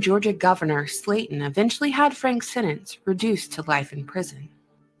 attorney and Georgia Governor Slayton eventually had Frank's sentence reduced to life in prison.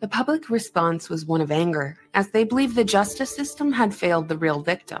 The public response was one of anger, as they believed the justice system had failed the real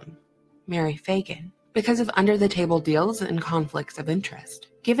victim, Mary Fagan, because of under-the-table deals and conflicts of interest,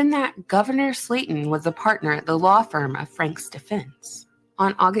 given that Governor Slayton was a partner at the law firm of Frank's defense.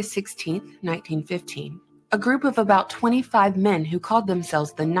 On August 16, 1915, a group of about 25 men who called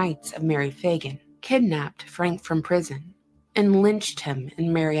themselves the Knights of Mary Fagan kidnapped Frank from prison and lynched him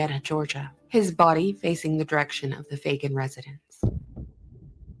in Marietta, Georgia, his body facing the direction of the Fagan residence.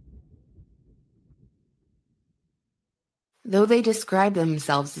 though they described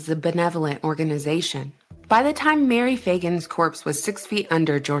themselves as a benevolent organization. By the time Mary Fagan's corpse was 6 feet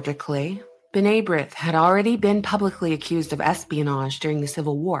under Georgia clay, B'nai B'rith had already been publicly accused of espionage during the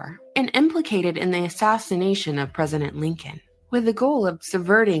Civil War and implicated in the assassination of President Lincoln, with the goal of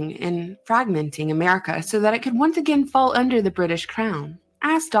subverting and fragmenting America so that it could once again fall under the British crown,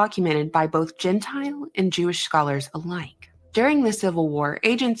 as documented by both Gentile and Jewish scholars alike. During the Civil War,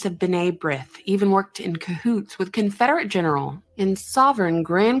 agents of B'nai B'rith even worked in cahoots with Confederate General and Sovereign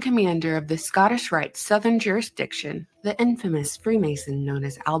Grand Commander of the Scottish Rite's Southern Jurisdiction, the infamous Freemason known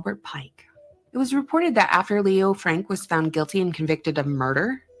as Albert Pike. It was reported that after Leo Frank was found guilty and convicted of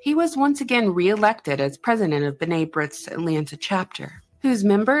murder, he was once again re-elected as president of B'nai B'rith's Atlanta chapter, whose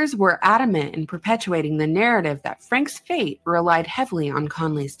members were adamant in perpetuating the narrative that Frank's fate relied heavily on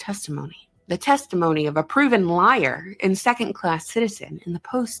Conley's testimony. The testimony of a proven liar and second-class citizen in the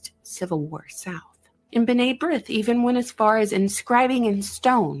post-Civil War South. And B'nai B'rith even went as far as inscribing in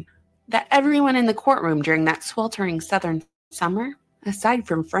stone that everyone in the courtroom during that sweltering Southern summer, aside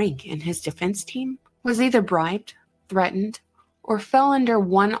from Frank and his defense team, was either bribed, threatened, or fell under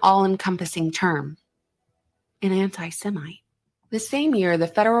one all-encompassing term, an anti-Semite. The same year, the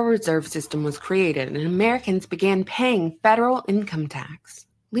Federal Reserve System was created and Americans began paying federal income tax.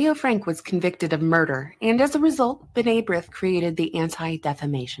 Leo Frank was convicted of murder, and as a result, B'nai B'rith created the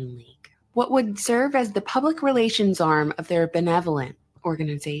Anti-Defamation League, what would serve as the public relations arm of their benevolent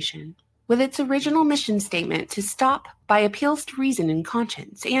organization, with its original mission statement to stop, by appeals to reason and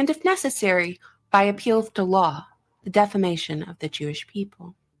conscience, and if necessary, by appeals to law, the defamation of the Jewish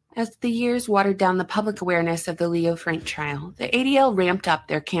people. As the years watered down the public awareness of the Leo Frank trial, the ADL ramped up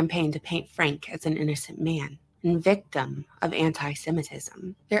their campaign to paint Frank as an innocent man and victim of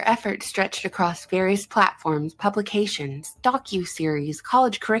anti-Semitism. Their efforts stretched across various platforms, publications, docu-series,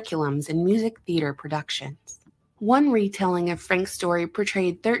 college curriculums, and music theater productions. One retelling of Frank's story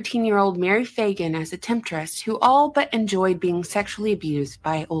portrayed 13-year-old Mary Fagan as a temptress who all but enjoyed being sexually abused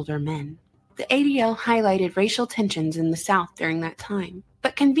by older men. The ADL highlighted racial tensions in the South during that time,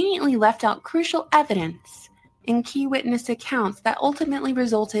 but conveniently left out crucial evidence in key witness accounts that ultimately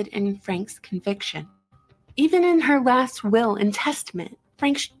resulted in Frank's conviction. Even in her last will and testament,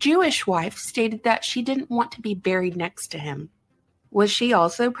 Frank's Jewish wife stated that she didn't want to be buried next to him. Was she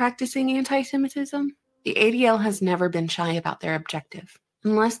also practicing anti-Semitism? The ADL has never been shy about their objective.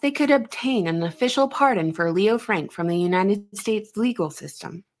 Unless they could obtain an official pardon for Leo Frank from the United States legal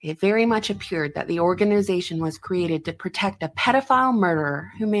system, it very much appeared that the organization was created to protect a pedophile murderer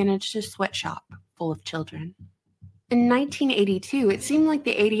who managed a sweatshop full of children. In 1982, it seemed like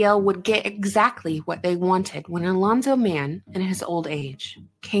the ADL would get exactly what they wanted when Alonzo Mann, in his old age,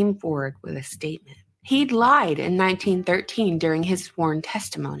 came forward with a statement. He'd lied in 1913 during his sworn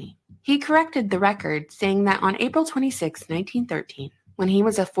testimony. He corrected the record, saying that on April 26, 1913, when he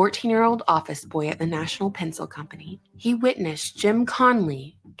was a 14-year-old office boy at the National Pencil Company, he witnessed Jim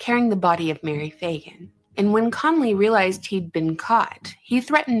Conley carrying the body of Mary Fagan. And when Conley realized he'd been caught, he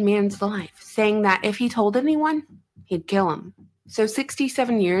threatened Mann's life, saying that if he told anyone, he'd kill him. So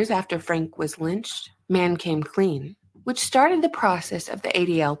 67 years after Frank was lynched, Mann came clean, which started the process of the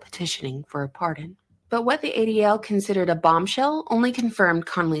ADL petitioning for a pardon. But what the ADL considered a bombshell only confirmed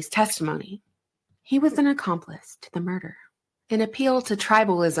Conley's testimony. He was an accomplice to the murder. An appeal to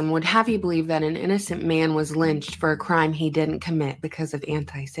tribalism would have you believe that an innocent man was lynched for a crime he didn't commit because of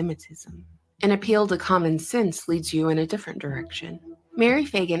anti-Semitism. An appeal to common sense leads you in a different direction. Mary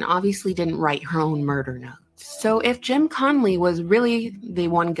Fagan obviously didn't write her own murder notes. So if Jim Conley was really the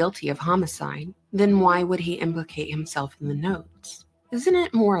one guilty of homicide, then why would he implicate himself in the notes? Isn't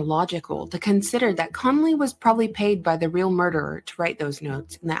it more logical to consider that Conley was probably paid by the real murderer to write those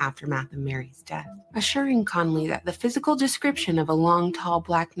notes in the aftermath of Mary's death, assuring Conley that the physical description of a long, tall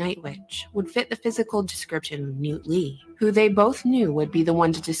black night witch would fit the physical description of Newt Lee, who they both knew would be the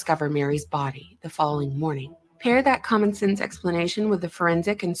one to discover Mary's body the following morning. Pair that common sense explanation with the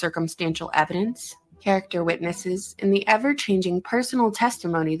forensic and circumstantial evidence, character witnesses, and the ever-changing personal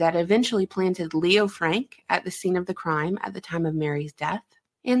testimony that eventually planted Leo Frank at the scene of the crime at the time of Mary's death.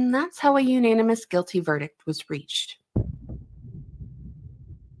 And that's how a unanimous guilty verdict was reached.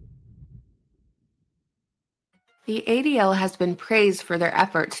 The ADL has been praised for their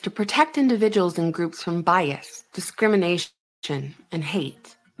efforts to protect individuals and groups from bias, discrimination, and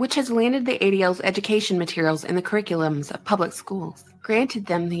hate, which has landed the ADL's education materials in the curriculums of public schools, granted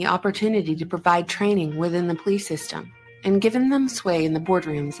them the opportunity to provide training within the police system, and given them sway in the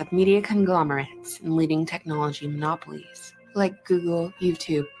boardrooms of media conglomerates and leading technology monopolies, like Google,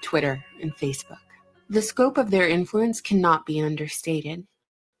 YouTube, Twitter, and Facebook. The scope of their influence cannot be understated.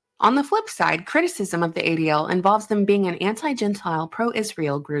 On the flip side, criticism of the ADL involves them being an anti-Gentile,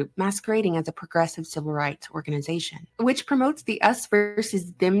 pro-Israel group masquerading as a progressive civil rights organization, which promotes the us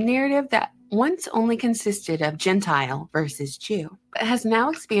versus them narrative that once only consisted of Gentile versus Jew, but has now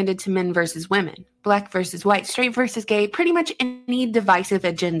expanded to men versus women, black versus white, straight versus gay, pretty much any divisive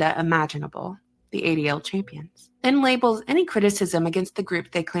agenda imaginable. The ADL champions, then labels any criticism against the group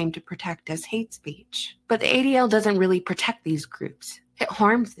they claim to protect as hate speech. But the ADL doesn't really protect these groups. It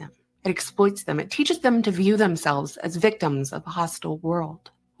harms them. It exploits them. It teaches them to view themselves as victims of a hostile world.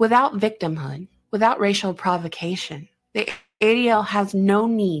 Without victimhood, without racial provocation, the ADL has no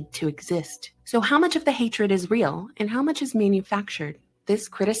need to exist. So how much of the hatred is real and how much is manufactured? This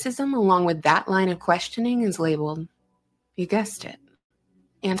criticism, along with that line of questioning, is labeled, you guessed it,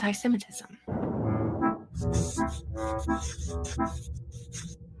 anti-Semitism.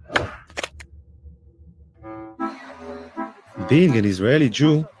 Being an Israeli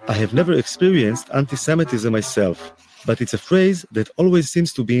Jew, I have never experienced anti-Semitism myself, but it's a phrase that always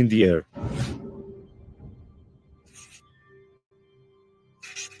seems to be in the air.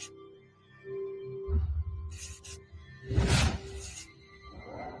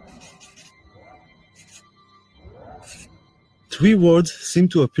 Three words seem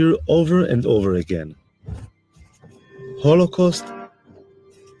to appear over and over again: Holocaust,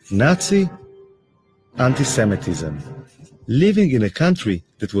 Nazi, anti-Semitism. Living in a country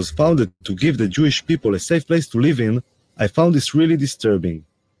that was founded to give the Jewish people a safe place to live in, I found this really disturbing.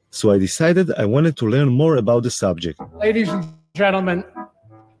 So I decided I wanted to learn more about the subject. Ladies and gentlemen,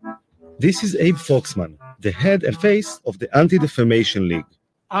 this is Abe Foxman, the head and face of the Anti-Defamation League.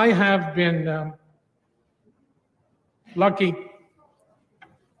 I have been lucky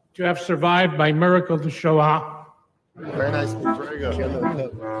to have survived by miracle the Shoah. Very nice. Very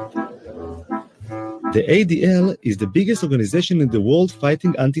good. The ADL is the biggest organization in the world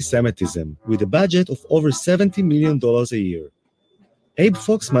fighting anti-Semitism, with a budget of over $70 million a year. Abe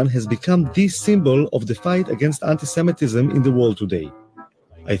Foxman has become the symbol of the fight against anti-Semitism in the world today.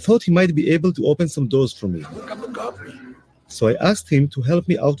 I thought he might be able to open some doors for me. So I asked him to help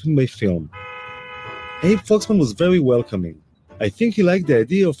me out with my film. Abe Foxman was very welcoming. I think he liked the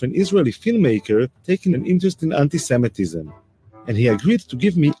idea of an Israeli filmmaker taking an interest in anti-Semitism, and he agreed to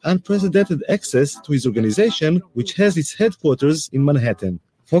give me unprecedented access to his organization, which has its headquarters in Manhattan.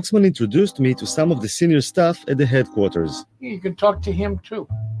 Foxman introduced me to some of the senior staff at the headquarters. You can talk to him too.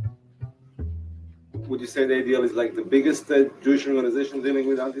 Would you say the ADL is like the biggest Jewish organization dealing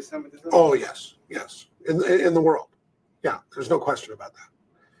with anti-Semitism? Oh, yes, in the world. Yeah, there's no question about that.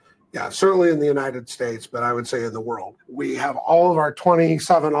 Yeah, certainly in the United States, but I would say in the world. We have all of our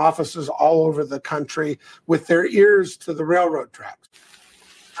 27 offices all over the country with their ears to the railroad tracks.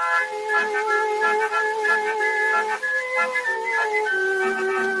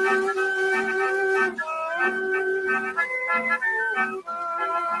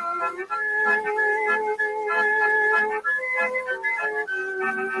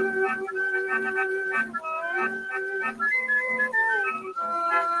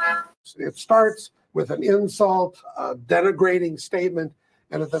 It starts with an insult, a denigrating statement,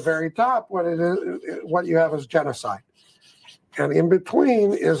 and at the very top, what you have is genocide. And in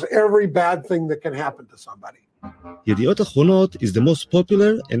between is every bad thing that can happen to somebody. Yediot Achronot is the most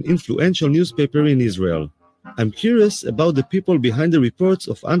popular and influential newspaper in Israel. I'm curious about the people behind the reports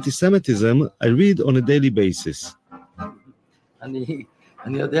of anti-Semitism I read on a daily basis. אני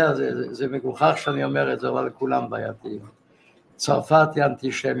יודע, זה מגוחך שאני אומר את זה, אבל כולם בעייתיים. צרפת היא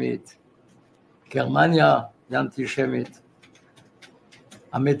אנטישמית, גרמניה היא אנטישמית,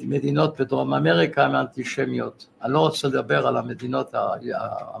 המדינות בדרום אמריקה הן אנטישמיות. אני לא רוצה לדבר על המדינות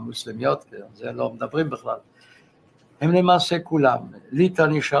המוסלמיות, זה לא מדברים בכלל. הם למעשה כולם. ליטא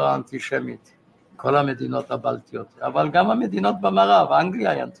נשארה אנטישמית, כל המדינות הבלטיות, אבל גם המדינות במערב,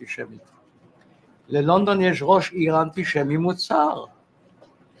 אנגליה היא אנטישמית. ללונדון יש ראש עיר אנטישמי מוצהר.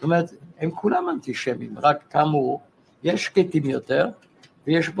 זאת אומרת, הם כולם אנטישמים, רק כאמור, יש שקטים יותר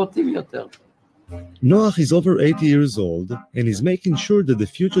ויש בוטים יותר. Noach is over 80 years old and is making sure that the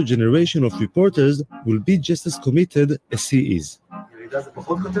future generation of reporters will be just as committed as he is. ירידה זה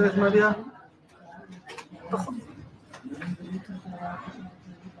פחות כותרת מעלייה? פחות.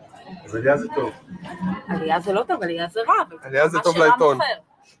 אז עלייה זה טוב. עלייה זה לא טוב, עלייה זה רע. עלייה זה טוב לעיתון.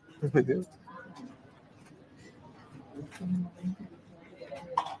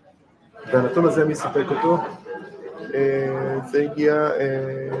 והנתון הזה מספק אותו. זה הגיע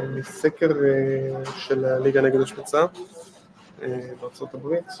מסקר של הליגה נגד השמצה בארצות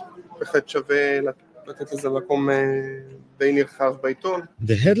הברית. בהחלט שווה לתת לזה מקום די נרחב בעיתון.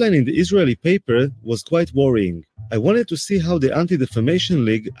 The headline in the Israeli paper was quite worrying. I wanted to see how the Anti-Defamation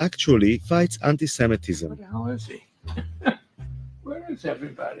League actually fights anti-Semitism. Where the hell is he? Where is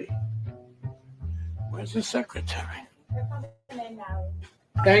everybody? Where's the secretary?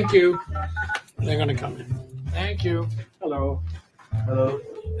 Thank you. They're going to come in. Thank you. Hello. Hello.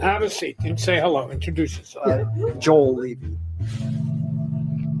 Have a seat and say hello. Introduce yourself. Joel Levy.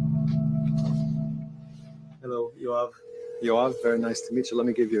 Hello, Yoav. Yoav, very nice to meet you. Let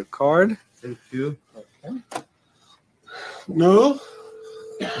me give you a card. Thank you. Okay. No?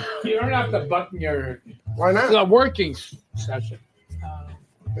 You don't have to button your... Why not? The working session.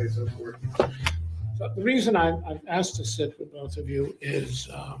 Okay, so it's working. So the reason I've asked to sit with both of you is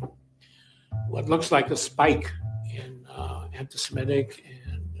what looks like a spike in anti-Semitic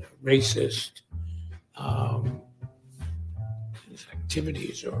and racist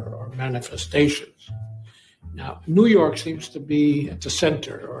activities or manifestations. Now, New York seems to be at the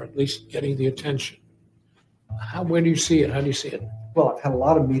center, or at least getting the attention. Where do you see it? How do you see it? Well, I've had a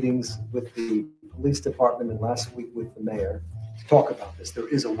lot of meetings with the police department and last week with the mayor to talk about this. There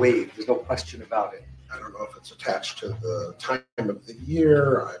is a wave. There's no question about it. I don't know if it's attached to the time of the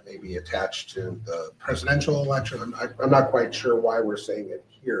year, maybe attached to the presidential election. I'm not quite sure why we're saying it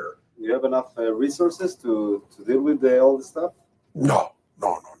here. Do you have enough resources to deal with all this stuff? No.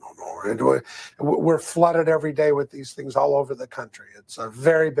 We're flooded every day with these things all over the country. It's a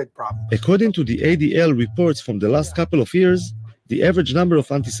very big problem. According to the ADL reports from the last couple of years, the average number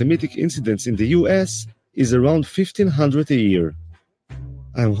of anti-Semitic incidents in the US is around 1,500 a year.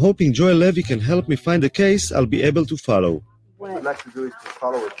 I'm hoping Joel Levy can help me find a case I'll be able to follow. What I'd like to do is to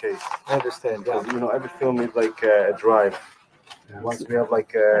follow a case. I understand. Yeah. Every film is like a drive. And once we have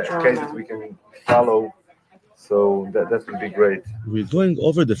like a case that we can follow, so that would be great. We're going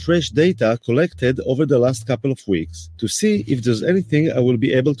over the fresh data collected over the last couple of weeks to see if there's anything I will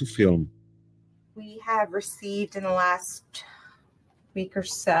be able to film. We have received in the last week or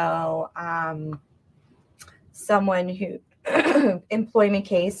so someone who employment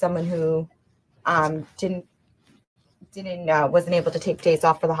case, someone who wasn't able to take days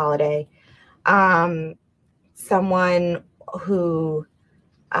off for the holiday, someone who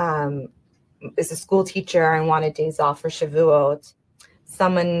is a school teacher and wanted days off for Shavuot,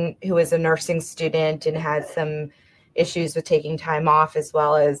 someone who is a nursing student and had some issues with taking time off, as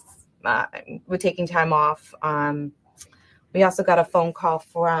well as with taking time off. We also got a phone call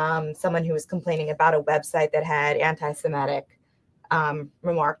from someone who was complaining about a website that had anti-Semitic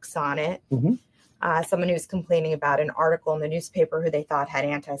remarks on it. Mm-hmm. Someone who was complaining about an article in the newspaper who they thought had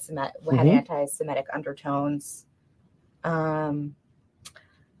anti-Semitic undertones. And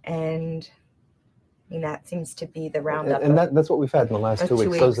I mean, that seems to be the roundup. And that's what we've had in the last 2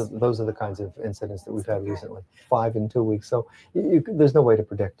 weeks. 2 weeks. Those are the kinds of incidents that we've had recently. 5 in 2 weeks. So there's no way to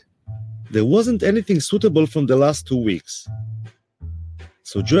predict. There wasn't anything suitable from the last 2 weeks.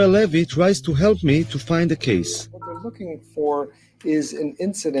 So Joel Levy tries to help me to find a case. What they're looking for is an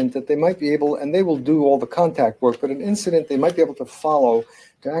incident that they might be able, and they will do all the contact work, but an incident they might be able to follow,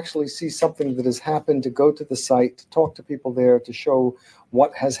 to actually see something that has happened, to go to the site, to talk to people there, to show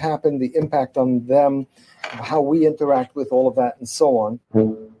what has happened, the impact on them, how we interact with all of that, and so on.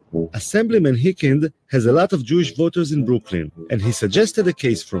 Assemblyman Hickind has a lot of Jewish voters in Brooklyn, and he suggested a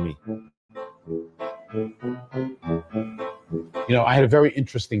case for me. You know, I had a very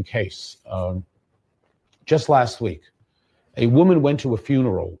interesting case just last week. A woman went to a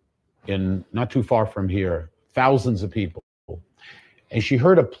funeral in not too far from here, thousands of people, and she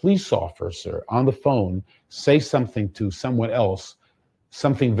heard a police officer on the phone say something to someone else,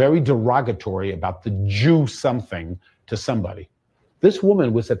 something very derogatory about the Jew something to somebody. This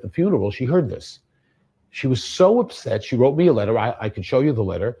woman was at the funeral. She heard this. She was so upset. She wrote me a letter. I could show you the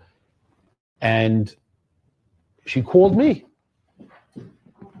letter. And she called me.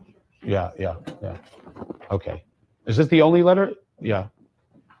 Yeah. Okay. Is this the only letter? Yeah.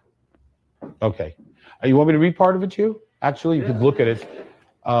 Okay. You want me to read part of it to you? Actually, you could look at it.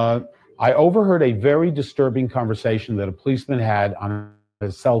 I overheard a very disturbing conversation that a policeman had on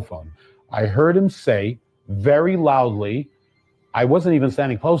his cell phone. I heard him say very loudly, I wasn't even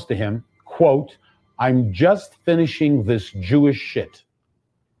standing close to him, quote, "I'm just finishing this Jewish shit."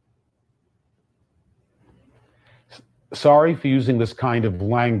 Sorry for using this kind of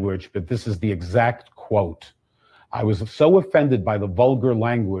language, but this is the exact quote. I was so offended by the vulgar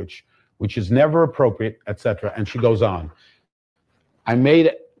language, which is never appropriate, etc. And she goes on. I made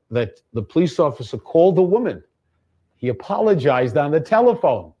it that the police officer called the woman. He apologized on the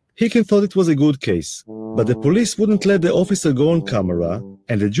telephone. Hickin thought it was a good case, but the police wouldn't let the officer go on camera,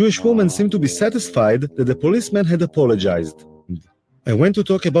 and the Jewish woman seemed to be satisfied that the policeman had apologized. I went to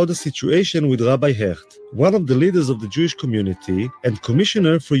talk about the situation with Rabbi Hecht, one of the leaders of the Jewish community and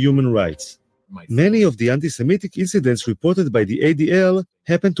Commissioner for Human Rights. Many of the anti-Semitic incidents reported by the ADL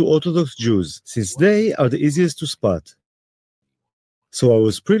happen to Orthodox Jews, since they are the easiest to spot. So I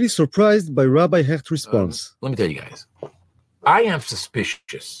was pretty surprised by Rabbi Hecht's response. Let me tell you guys, I am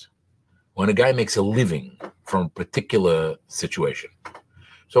suspicious when a guy makes a living from a particular situation.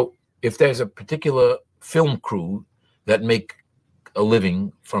 So if there's a particular film crew that make a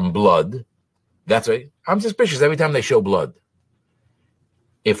living from blood, that's right. I'm suspicious every time they show blood.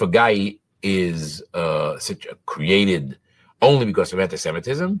 If a guy is created only because of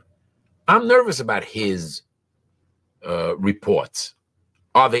anti-Semitism, I'm nervous about his reports.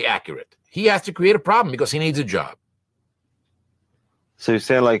 Are they accurate? He has to create a problem because he needs a job. So you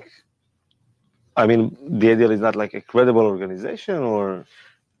say, like, I mean, the ADL is not like a credible organization, or?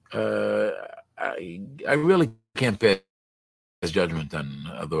 I really can't pass judgment on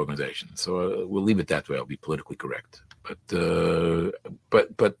other organizations, so we'll leave it that way. I'll be politically correct.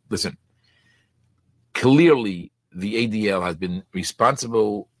 But listen, clearly the ADL has been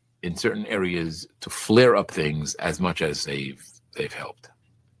responsible in certain areas to flare up things as much as they've helped.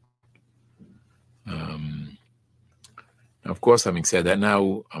 Of course, having said that,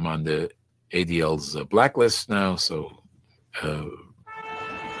 now I'm on the ADL's blacklist now, so.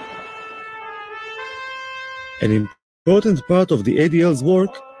 An important part of the ADL's work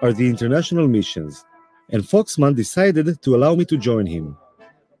are the international missions, and Foxman decided to allow me to join him.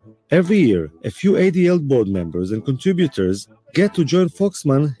 Every year, a few ADL board members and contributors get to join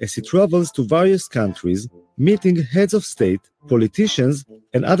Foxman as he travels to various countries, meeting heads of state, politicians,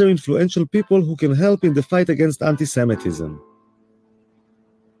 and other influential people who can help in the fight against anti-Semitism.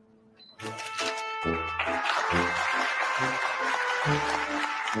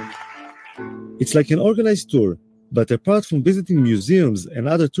 It's like an organized tour, but apart from visiting museums and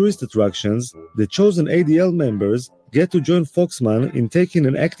other tourist attractions, the chosen ADL members get to join Foxman in taking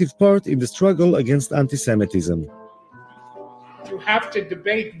an active part in the struggle against anti-Semitism. You have to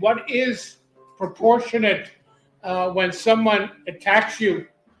debate what is proportionate when someone attacks you.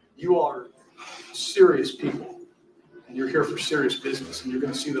 You are serious people, and you're here for serious business, and you're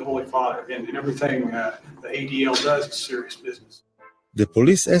going to see the Holy Father, and everything the ADL does is serious business. The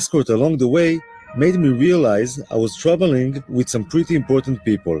police escort along the way made me realize I was traveling with some pretty important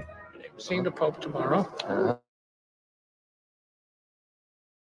people. Seeing the Pope tomorrow.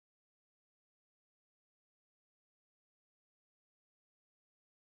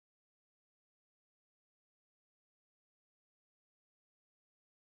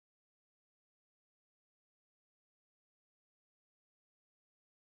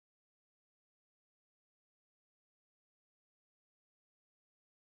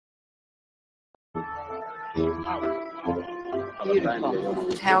 Beautiful.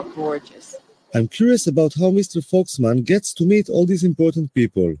 How gorgeous. I'm curious about how Mr. Foxman gets to meet all these important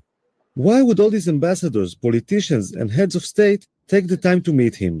people. Why would all these ambassadors, politicians, and heads of state take the time to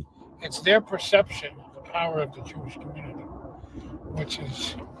meet him? It's their perception of the power of the Jewish community, which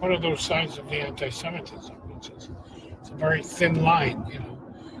is one of those signs of the anti-Semitism, which is it's a very thin line, you know.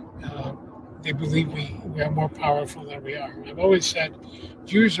 They believe we are more powerful than we are. I've always said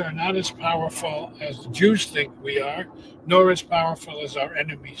Jews are not as powerful as the Jews think we are, nor as powerful as our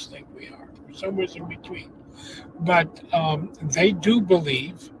enemies think we are. We're somewhere in between. But they do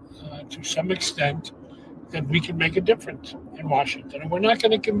believe, to some extent, that we can make a difference in Washington, and we're not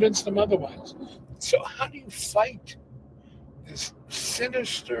going to convince them otherwise. So how do you fight this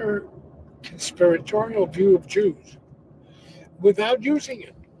sinister, conspiratorial view of Jews without using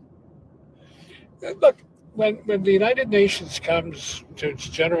it? Look, when the United Nations comes to its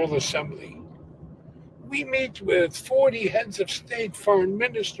General Assembly, we meet with 40 heads of state, foreign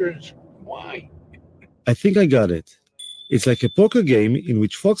ministers. Why? I think I got it. It's like a poker game in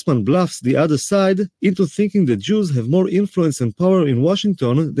which Foxman bluffs the other side into thinking that Jews have more influence and power in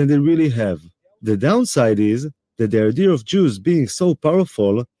Washington than they really have. The downside is that the idea of Jews being so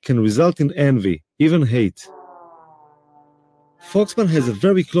powerful can result in envy, even hate. Foxman has a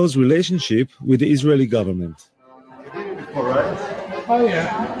very close relationship with the Israeli government. All right. Oh,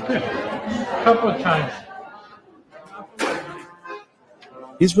 yeah. A couple of times.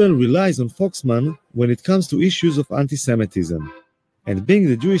 Israel relies on Foxman when it comes to issues of anti-Semitism. And being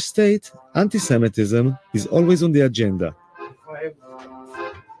the Jewish state, anti-Semitism is always on the agenda.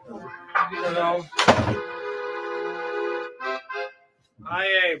 Hello. Hi,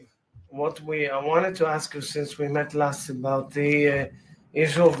 Abe. I wanted to ask you, since we met last, about the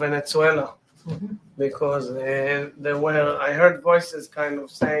issue of Venezuela, because I heard voices kind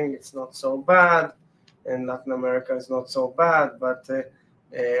of saying it's not so bad, and Latin America is not so bad, but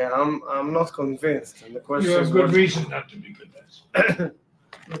I'm not convinced. And the question You have is good reason not to be convinced.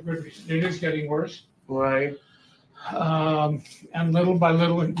 Good reason. It is getting worse. Right. And little by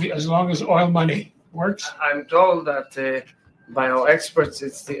little, as long as oil money works. I'm told that by our experts,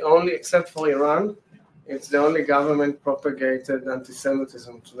 it's the only, except for Iran, it's the only government-propagated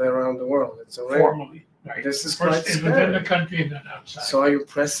anti-Semitism today around the world. It's a Formally, right. This is First quite within scary. the country and then outside. So are you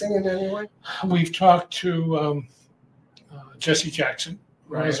pressing in any way? We've talked to Jesse Jackson,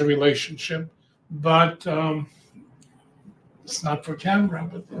 who has a relationship, but it's not for camera,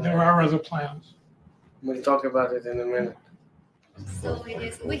 but there are other plans. We'll talk about it in a minute. So it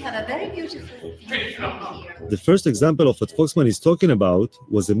is. We have a very beautiful view here. The first example of what Foxman is talking about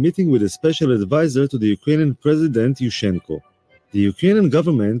was a meeting with a special advisor to the Ukrainian President Yushchenko. The Ukrainian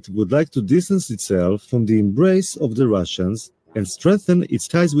government would like to distance itself from the embrace of the Russians and strengthen its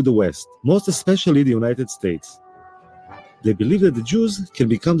ties with the West, most especially the United States. They believe that the Jews can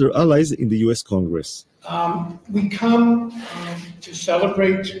become their allies in the US Congress. We come to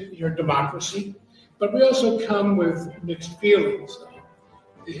celebrate your democracy, but we also come with mixed feelings.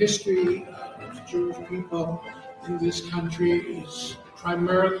 The history of the Jewish people in this country is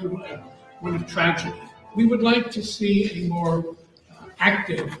primarily one of tragedy. We would like to see a more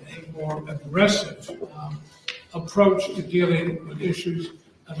active, a more aggressive approach to dealing with issues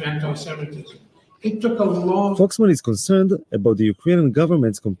of anti-Semitism. It took a long... Foxman is concerned about the Ukrainian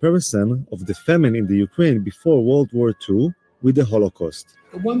government's comparison of the famine in the Ukraine before World War II with the Holocaust.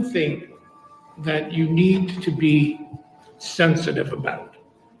 The one thing that you need to be sensitive about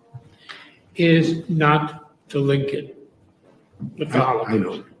is not to link it with the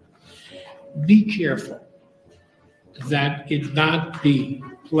Holocaust. Be careful that it not be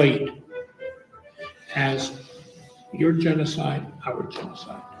played as your genocide, our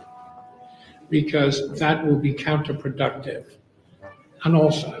genocide, because that will be counterproductive on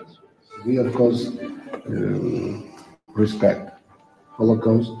all sides. We, of course, respect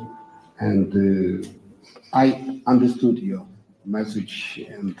Holocaust, and I understood your message,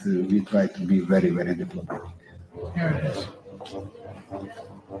 and we try to be very, very diplomatic. Here it is.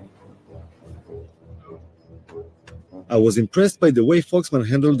 I was impressed by the way Foxman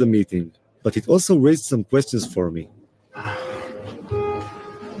handled the meeting, but it also raised some questions for me.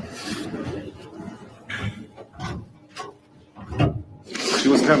 She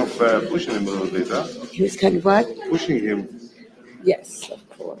was kind of pushing him a little bit, huh? He was kind of what? Pushing him. Yes, of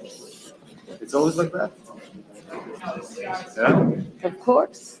course. It's always like that? Yeah? Of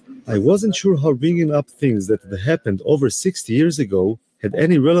course. I wasn't sure how bringing up things that had happened over 60 years ago had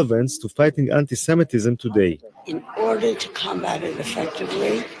any relevance to fighting anti-Semitism today. In order to combat it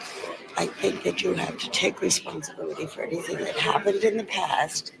effectively, I think that you have to take responsibility for anything that happened in the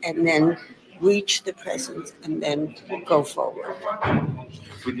past and then reach the present and then go forward.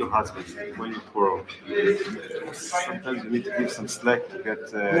 With your husband, when you quarrel, sometimes you need to give some slack to get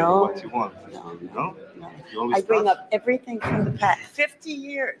what you want. No? You always I bring tough? up everything from the past 50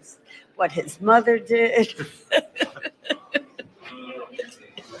 years, what his mother did.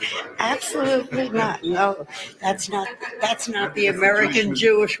 Absolutely not. No, that's not the American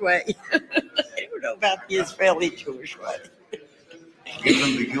Jewish way. I don't know about the Israeli Jewish way. Give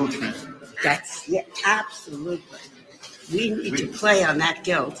them the guilt trip. That's, yeah, absolutely. We need to play on that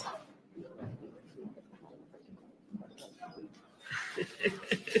guilt.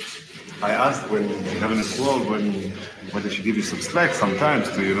 I asked when having a quarrel whether she give you some slack sometimes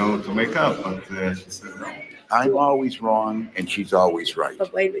to make up, but she said no. I'm always wrong and she's always right.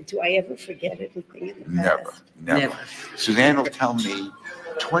 But wait a minute, do I ever forget anything in the past? Never. Suzanne will tell me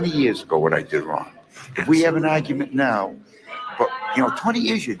 20 years ago what I did wrong. If we have an argument now, but 20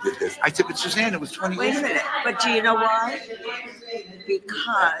 years you did this. I said, but Suzanne, it was 20 Wait years a ago. minute, but do you know why?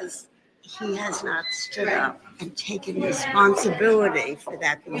 Because he has not stood up and taken responsibility for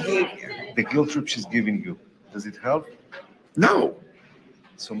that behavior. The guilt trip she's giving you, does it help? No.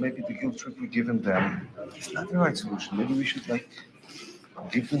 So maybe the guilt trip we're giving them is not the right solution. Maybe we should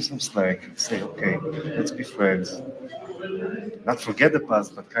give them some slack and say, okay, let's be friends. Not forget the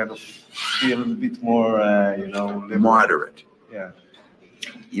past, but kind of be a little bit more, liberal. Moderate. Yeah.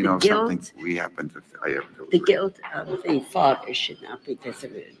 The guilt- something we happen to, I happen to The guilt of the father should not be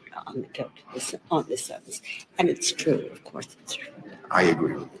visited on the guilt on the sons. And it's true, of course it's true. I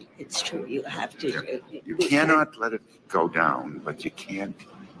agree. It's true, you have to. You cannot let it go down, but you can't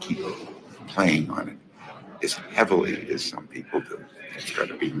keep playing on it as heavily as some people do. It's got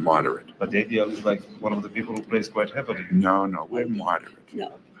to be moderate. But the ADL is like one of the people who plays quite heavily. No, we're moderate.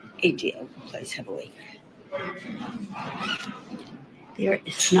 No, ADL plays heavily. There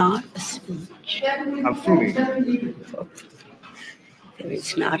is not a speech. I'm feeling. There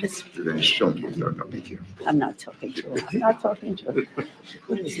is not a speech. Then show me. No, thank you. I'm not talking to him. I'm not talking to him.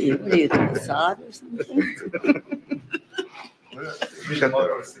 What is he? What are you, Assad or something? Shut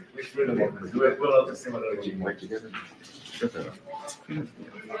up.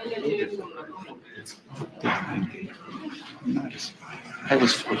 I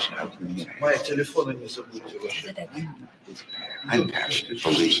was fortunate. I'm passionate,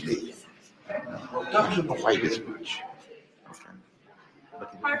 believe me. Not quite as much.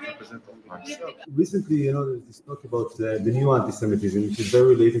 Recently, there's this talk about the new anti-Semitism, which is very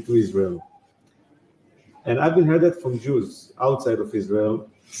related to Israel. And I've been heard that from Jews outside of Israel,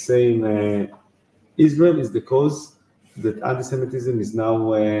 saying Israel is the cause that anti-Semitism is now,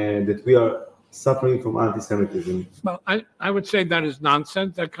 that we are suffering from anti-Semitism. Well, I would say that is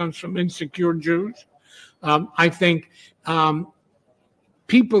nonsense. That comes from insecure Jews. I think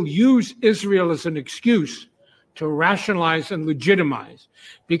people use Israel as an excuse to rationalize and legitimize,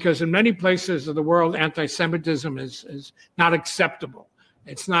 because in many places of the world, anti-Semitism is not acceptable.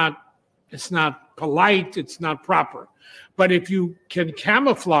 It's not polite, it's not proper. But if you can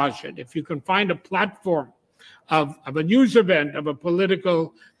camouflage it, if you can find a platform of a news event, of a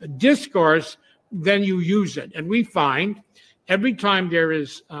political discourse, then you use it. And we find every time there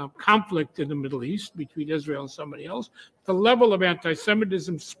is conflict in the Middle East between Israel and somebody else, the level of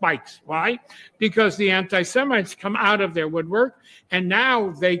anti-Semitism spikes. Why? Because the anti-Semites come out of their woodwork, and now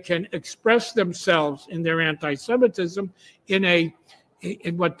they can express themselves in their anti-Semitism in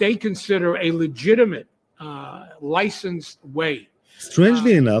what they consider a legitimate, licensed way.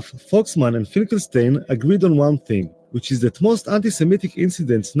 Strangely enough, Foxman and Finkelstein agreed on one thing, which is that most anti-Semitic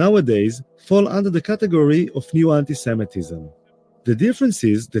incidents nowadays fall under the category of new anti-Semitism. The difference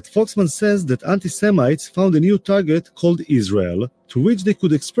is that Foxman says that anti-Semites found a new target called Israel, to which they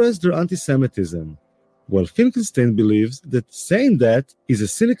could express their anti-Semitism, while Finkelstein believes that saying that is a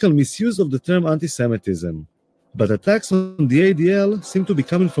cynical misuse of the term anti-Semitism. But attacks on the ADL seem to be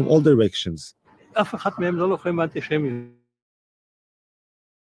coming from all directions. אף אחד מהם לא לוחם באנטישמיות.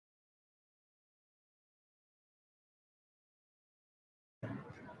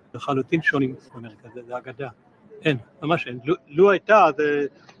 לחלוטין שונים באמריקה, זה אגדה. אין, ממש אין. לו הייתה,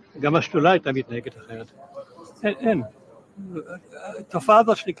 גם השדולה הייתה מתנהגת אחרת. אין. התופעה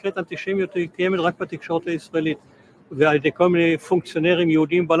הזאת שנקראת אנטישמיות היא קיימת רק בתקשורת הישראלית, ועל ידי כל מיני פונקציונרים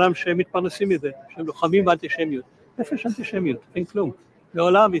יהודים בעולם שמתפרנסים מזה, שהם לוחמים באנטישמיות. איפה יש אנטישמיות? אין כלום.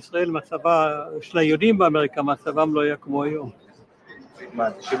 לעולם ישראל מצבה של היהודים באמריקה, מצבם לא היה כמו היום. מה,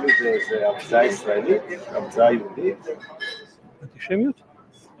 אנטישמיות זה המצאה ישראלית? המצאה יהודית? אנטישמיות?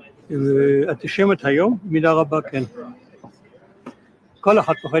 אנטישמיות היום? מידה רבה כן. כל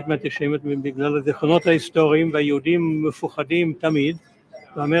אחד פוחד מאנטישמיות בגלל הזיכרונות ההיסטוריים, והיהודים מפוחדים תמיד.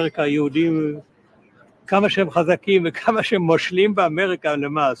 באמריקה היהודים, כמה שהם חזקים וכמה שהם מושלים באמריקה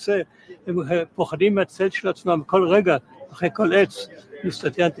למעשה, הם פוחדים מהצד של עצמם כל רגע, אחרי כל עץ,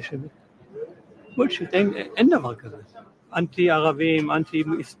 מסתתר אנטישמיות. בולשיט, אין דבר כזה. אנטי ערבים, אנטי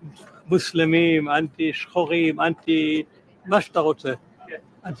מוסלמים, אנטי שחורים, אנטי מה שאתה רוצה.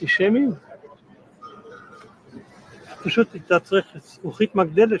 אנטישמים? פשוט אתה צריך זכוכית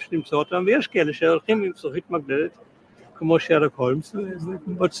מגדלת למצוא אותם, ויש כאלה שהולכים עם זכוכית מגדלת, כמו שרלוק הולמס,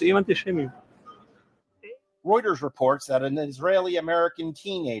 ומוצאים אנטישמים. Reuters reports that an Israeli-American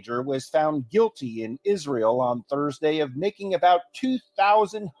teenager was found guilty in Israel on Thursday of making about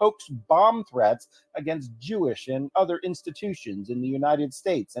 2,000 hoax bomb threats against Jewish and other institutions in the United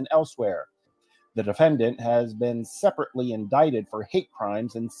States and elsewhere. The defendant has been separately indicted for hate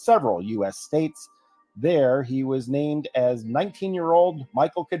crimes in several U.S. states. There, he was named as 19-year-old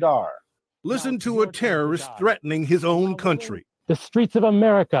Michael Kadar. Listen to a terrorist threatening his own country. The streets of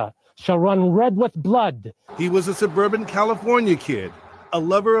America shall run red with blood. He was a suburban California kid, a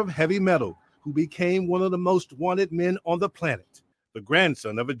lover of heavy metal, who became one of the most wanted men on the planet. The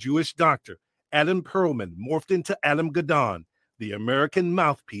grandson of a Jewish doctor, Adam Perlman, morphed into Adam Gadon, the American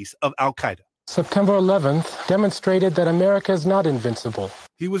mouthpiece of Al-Qaeda. September 11th demonstrated that America is not invincible.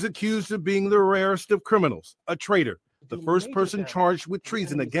 He was accused of being the rarest of criminals, a traitor, the first person charged with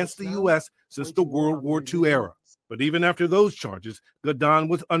treason against the U.S. since the World War II era. But even after those charges, Gadon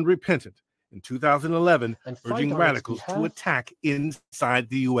was unrepentant in 2011, urging radicals to attack inside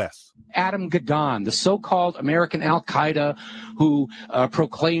the U.S. Adam Gadon, the so-called American Al-Qaeda who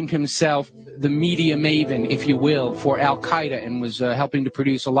proclaimed himself the media maven, if you will, for Al-Qaeda and was helping to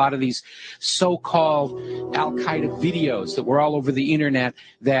produce a lot of these so-called Al-Qaeda videos that were all over the internet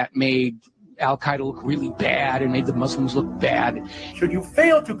that made Al-Qaeda look really bad and made the Muslims look bad. Should you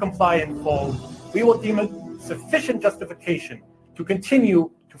fail to comply in full, we will deem it sufficient justification to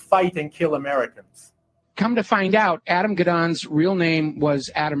continue to fight and kill Americans. Come to find out, Adam Gadon's real name was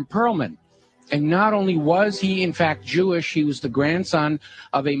Adam Perlman. And not only was he, in fact, Jewish, he was the grandson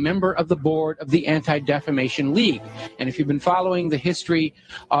of a member of the board of the Anti-Defamation League. And if you've been following the history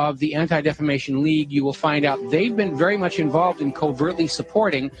of the Anti-Defamation League, you will find out they've been very much involved in covertly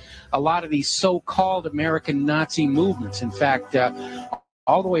supporting a lot of these so-called American Nazi movements. In fact,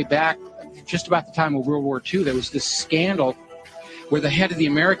 all the way back, just about the time of World War II, there was this scandal where the head of the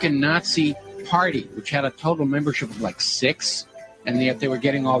American Nazi Party, which had a total membership of like 6, and yet they were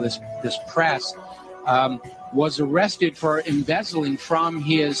getting all this press, was arrested for embezzling from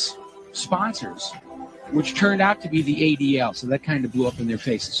his sponsors, which turned out to be the ADL. So that kind of blew up in their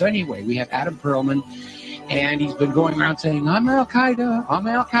faces. So anyway, we have Adam Perlman, and he's been going around saying, I'm Al-Qaeda, I'm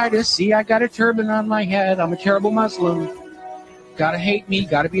Al-Qaeda. See, I got a turban on my head. I'm a terrible Muslim. Gotta hate me,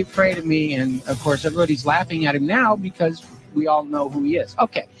 gotta be afraid of me. And of course, everybody's laughing at him now because we all know who he is.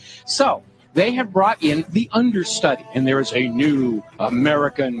 Okay, so they have brought in the understudy, and there is a new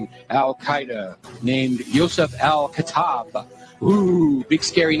American Al-Qaeda named Yosef Al-Khattab. Ooh, big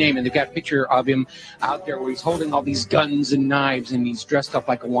scary name. And they've got a picture of him out there where he's holding all these guns and knives, and he's dressed up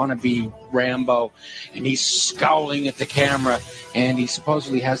like a wannabe Rambo, and he's scowling at the camera, and he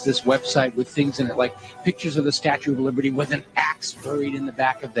supposedly has this website with things in it, like pictures of the Statue of Liberty with an axe buried in the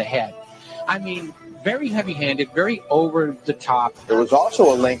back of the head. I mean, very heavy-handed, very over-the-top. There was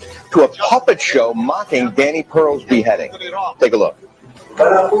also a link to a puppet show mocking Danny Pearl's beheading. Take a look.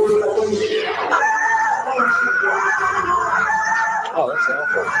 Oh, that's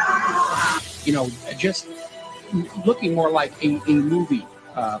awful. You know, just looking more like a movie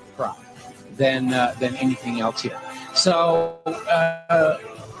prop than anything else here. So,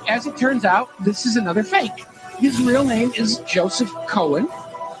 as it turns out, this is another fake. His real name is Joseph Cohen.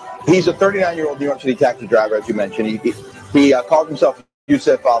 He's a 39-year-old New York City taxi driver, as you mentioned. He called himself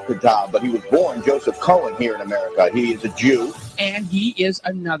Yosef Al-Khattab, but he was born Joseph Cohen here in America. He is a Jew. And he is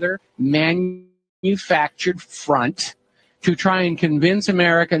another manufactured front to try and convince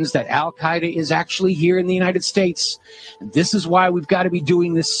Americans that Al-Qaeda is actually here in the United States. And this is why we've got to be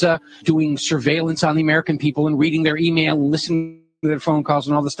doing this, doing surveillance on the American people and reading their email and listening to their phone calls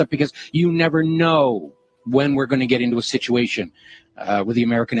and all this stuff, because you never know when we're going to get into a situation with the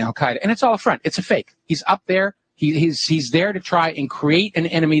American Al-Qaeda. And it's all a front. It's a fake. He's up there. He's there to try and create an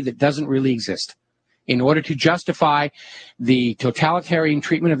enemy that doesn't really exist in order to justify the totalitarian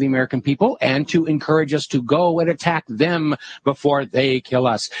treatment of the American people and to encourage us to go and attack them before they kill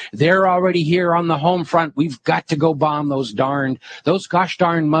us. They're already here on the home front. We've got to go bomb those gosh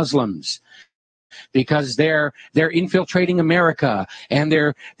darn Muslims, because they're infiltrating America, and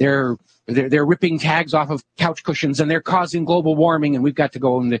they're ripping tags off of couch cushions, and they're causing global warming, and we've got to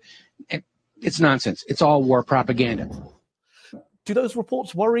go and it's nonsense. It's all war propaganda. Do those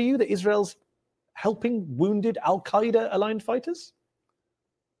reports worry you that Israel's helping wounded Al-Qaeda aligned fighters?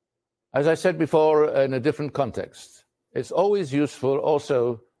 As I said before, in a different context, it's always useful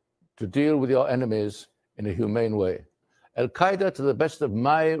also to deal with your enemies in a humane way. Al-Qaeda, to the best of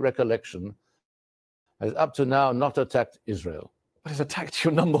my recollection, has up to now not attacked Israel. But it's attacked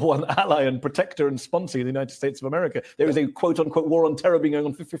your number one ally and protector and sponsor in the United States of America. There is a quote-unquote war on terror being going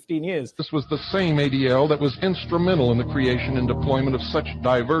on for 15 years. This was the same ADL that was instrumental in the creation and deployment of such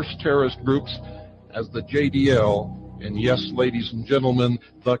diverse terrorist groups as the JDL and, yes, ladies and gentlemen,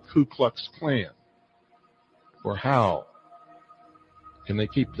 the Ku Klux Klan. For how can they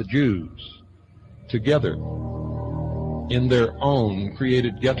keep the Jews together in their own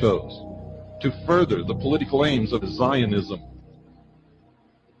created ghettos to further the political aims of Zionism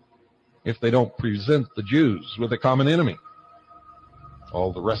if they don't present the Jews with a common enemy,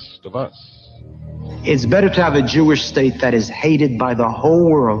 all the rest of us? It's better to have a Jewish state that is hated by the whole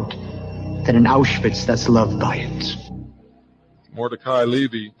world than an Auschwitz that's loved by it. Mordecai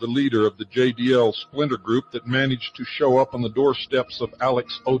Levy, the leader of the JDL splinter group that managed to show up on the doorsteps of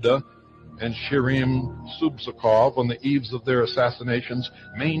Alex Oda and Shirim Subzakov on the eves of their assassinations,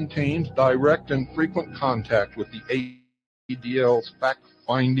 maintained direct and frequent contact with the ADL's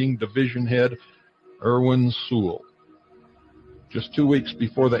fact-finding division head, Erwin Sewell. Just 2 weeks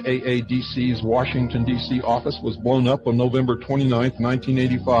before the AADC's Washington, D.C. office was blown up on November 29,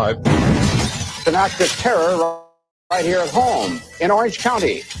 1985. It's an act of terror right here at home in Orange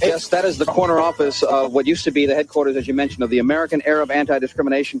County. Yes, that is the corner office of what used to be the headquarters, as you mentioned, of the American Arab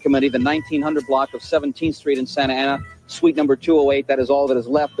Anti-Discrimination Committee, the 1900 block of 17th Street in Santa Ana, suite number 208. That is all that is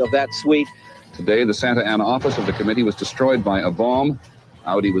left of that suite. Today, the Santa Ana office of the committee was destroyed by a bomb.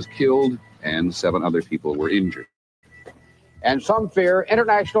 Audi was killed, and 7 other people were injured. And some fear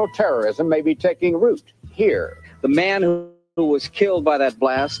international terrorism may be taking root here. The man who who was killed by that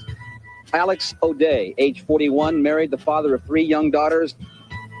blast. Alex O'Day, age 41, married, the father of 3 young daughters.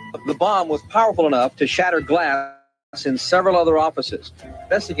 The bomb was powerful enough to shatter glass in several other offices.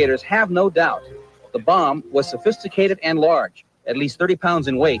 Investigators have no doubt the bomb was sophisticated and large, at least 30 pounds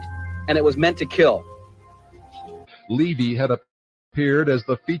in weight, and it was meant to kill. Levy had appeared as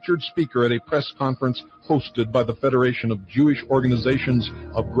the featured speaker at a press conference hosted by the Federation of Jewish Organizations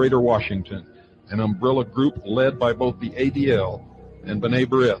of Greater Washington, an umbrella group led by both the ADL and B'nai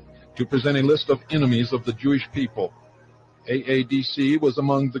B'rith, to present a list of enemies of the Jewish people. AADC was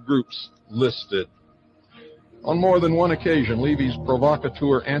among the groups listed. On more than one occasion, Levy's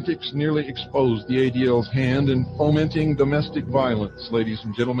provocateur antics nearly exposed the ADL's hand in fomenting domestic violence, ladies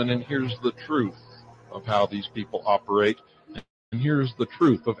and gentlemen, and here's the truth of how these people operate, and here's the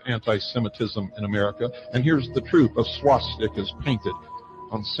truth of anti-Semitism in America, and here's the truth of swastikas painted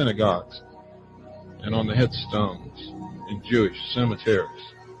on synagogues and on the headstones in Jewish cemeteries.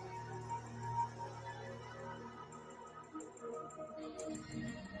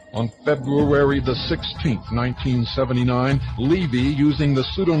 On February the 16th, 1979, Levy, using the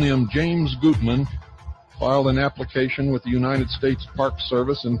pseudonym James Gutman, filed an application with the United States Park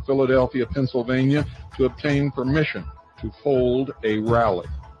Service in Philadelphia, Pennsylvania, to obtain permission to hold a rally.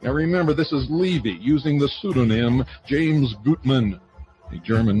 Now remember, this is Levy, using the pseudonym James Gutman, a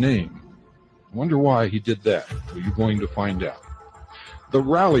German name. I wonder why he did that. Well, you're going to find out. The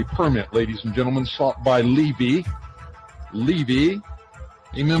rally permit, ladies and gentlemen, sought by Levy,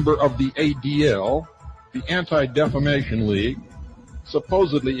 a member of the ADL, the Anti-Defamation League,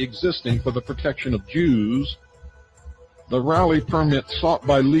 supposedly existing for the protection of Jews. The rally permit sought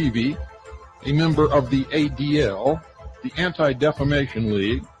by Levy, a member of the ADL, the Anti-Defamation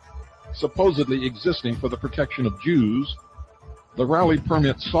League, supposedly existing for the protection of Jews. The rally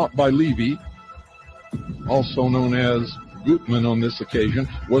permit sought by Levy, also known as Gutman on this occasion,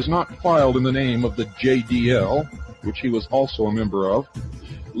 was not filed in the name of the JDL, which he was also a member of.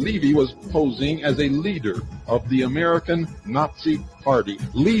 Levy was posing as a leader of the American Nazi Party.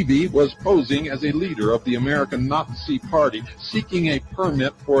 Levy was posing as a leader of the American Nazi Party, seeking a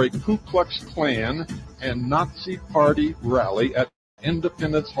permit for a Ku Klux Klan and Nazi Party rally at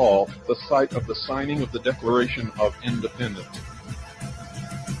Independence Hall, the site of the signing of the Declaration of Independence.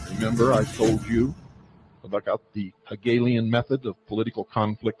 Remember, I told you about the Hegelian method of political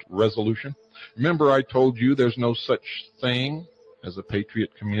conflict resolution? Remember, I told you there's no such thing as a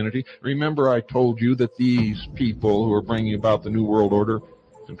patriot community? Remember, I told you that these people who are bringing about the New World Order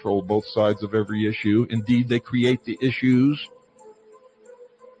control both sides of every issue. Indeed, they create the issues.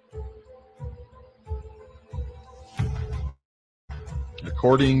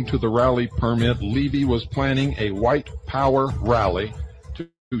 According to the rally permit, Levy was planning a white power rally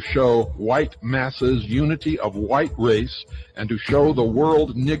to show white masses unity of white race and to show the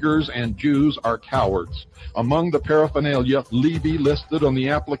world niggers and Jews are cowards. Among the paraphernalia Levy listed on the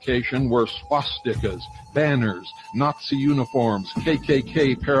application were swastikas, banners, Nazi uniforms,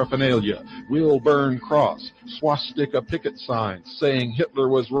 KKK paraphernalia, Will Burn cross, swastika picket signs saying Hitler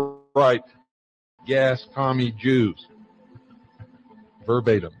was right, gas commie Jews.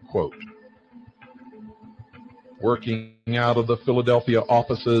 Verbatim quote. Working out of the Philadelphia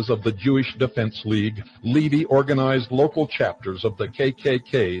offices of the Jewish Defense League, Levy organized local chapters of the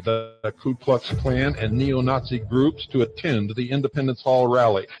KKK, the Ku Klux Klan, and neo-Nazi groups to attend the Independence Hall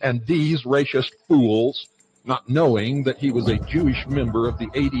rally. And these racist fools, not knowing that he was a Jewish member of the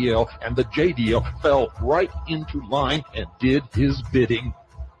ADL and the JDL, fell right into line and did his bidding.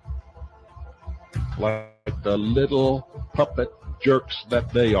 Like the little puppet jerks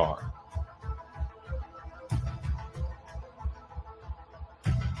that they are.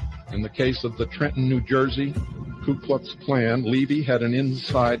 In the case of the Trenton, New Jersey Ku Klux Klan, Levy had an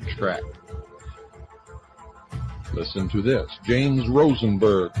inside track. Listen to this. James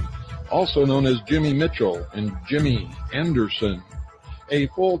Rosenberg, also known as Jimmy Mitchell and Jimmy Anderson, a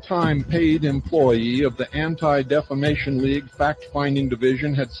full-time paid employee of the Anti-Defamation League Fact-Finding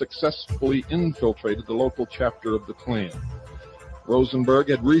Division, had successfully infiltrated the local chapter of the Klan. Rosenberg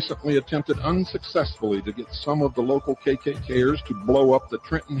had recently attempted unsuccessfully to get some of the local KKKers to blow up the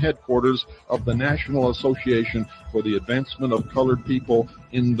Trenton headquarters of the National Association for the Advancement of Colored People,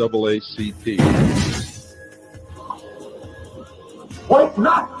 NAACP. White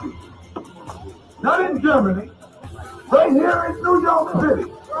Nazis, not in Germany, right here in New York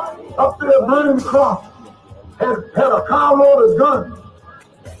City, up there burning the cross, had a carload of guns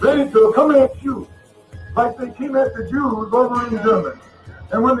ready to come at you, like they came at the Jews over in Germany.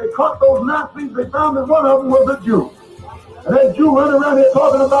 And when they caught those Nazis, they found that one of them was a Jew. And that Jew running around here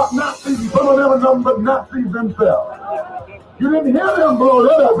talking about Nazis, and some of them are nothing but Nazis themselves. You didn't hear them blow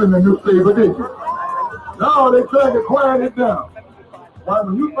that up in the newspaper, did you? No, they tried to quiet it down. Why,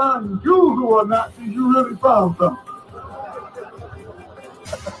 when you found the Jews who are Nazis, you really found something.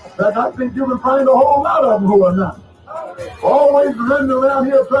 In fact, I think you can find a whole lot of them who are not. Always running around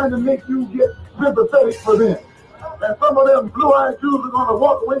here trying to make you get sympathetic for them. And some of them blue-eyed Jews are going to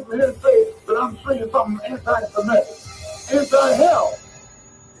walk away from here and say that I'm saying something anti-Semitic, anti-hell.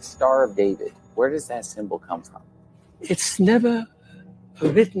 The Star of David, where does that symbol come from? It's never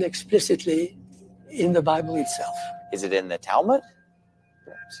written explicitly in the Bible itself. Is it in the Talmud?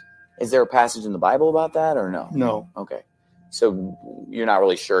 Is there a passage in the Bible about that or no? No. Okay. So you're not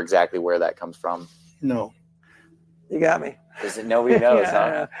really sure exactly where that comes from? No. You got me. Is it nobody knows, Yeah,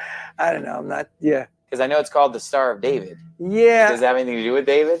 huh? I don't know. I'm not, yeah. Because I know it's called the Star of David. Yeah. Does it have anything to do with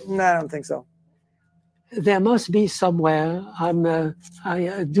David? No, I don't think so. There must be somewhere.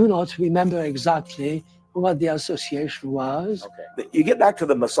 I do not remember exactly what the association was. Okay. You get back to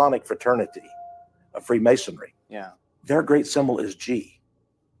the Masonic fraternity of Freemasonry. Yeah. Their great symbol is G.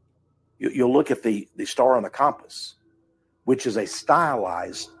 You'll look at the star on the compass, which is a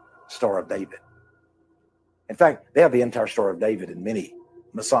stylized Star of David. In fact, they have the entire Star of David in many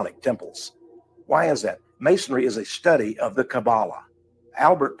Masonic temples. Why is that? Masonry is a study of the Kabbalah.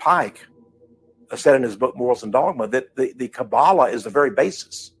 Albert Pike said in his book, Morals and Dogma, that the Kabbalah is the very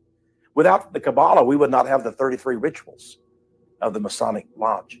basis. Without the Kabbalah, we would not have the 33 rituals of the Masonic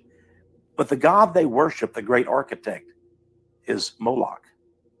Lodge. But the god they worship, the great architect, is Moloch,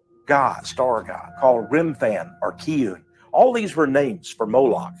 God, star god, called Remphan or Kiyun. All these were names for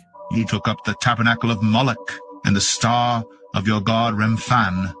Moloch. You took up the tabernacle of Moloch and the star of your god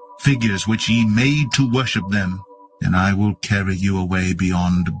Remphan, figures which ye made to worship them, and I will carry you away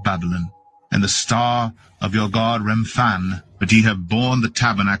beyond Babylon. And the star of your god Remphan, but ye have borne the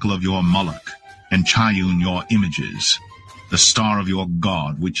tabernacle of your Moloch, and Chayun your images, the star of your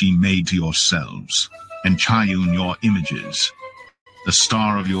god which ye made to yourselves, and Chayun your images, the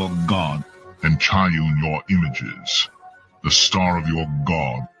star of your god, and Chayun your images, the star of your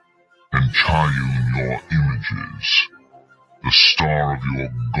god, and Chayun your images, the star of your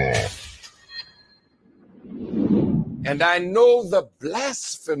god. And I know the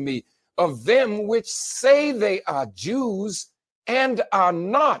blasphemy of them which say they are Jews and are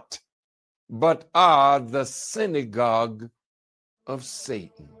not, but are the synagogue of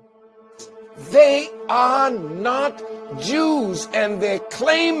Satan. They are not Jews, and their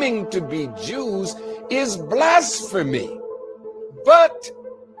claiming to be Jews is blasphemy. But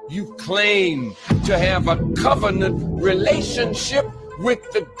you claim to have a covenant relationship with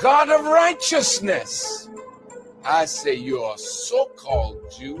the God of righteousness. I say you're a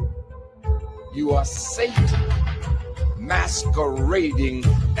so-called Jew. You are Satan masquerading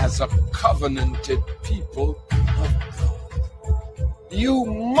as a covenanted people of God. You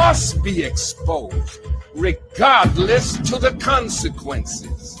must be exposed regardless to the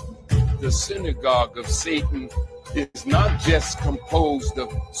consequences. The synagogue of Satan is not just composed of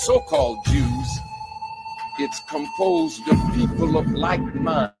so-called Jews. It's composed of people of like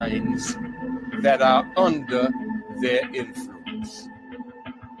minds that are under their influence.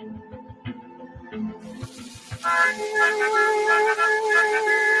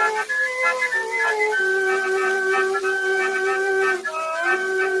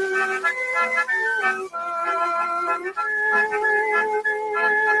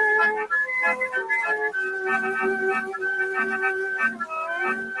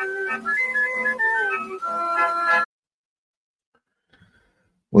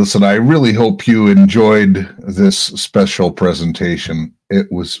 Listen, I really hope you enjoyed this special presentation.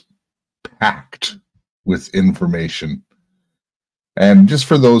 It was packed with information. And just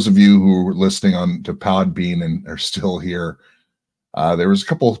for those of you who were listening on to Podbean and are still here, there was a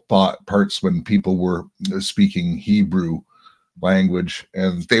couple of parts when people were speaking Hebrew language,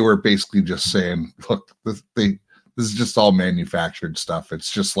 and they were basically just saying, look, this is just all manufactured stuff.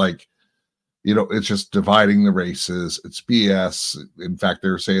 It's just like, it's just dividing the races. It's BS. In fact, they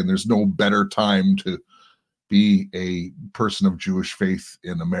were saying there's no better time to be a person of Jewish faith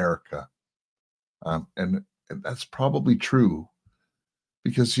in America. And that's probably true,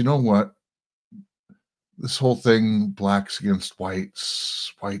 because you know what? This whole thing, blacks against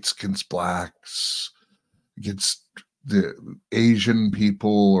whites, whites against blacks, against the Asian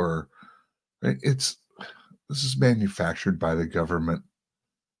people, this is manufactured by the government.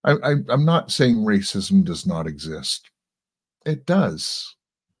 I'm not saying racism does not exist. It does.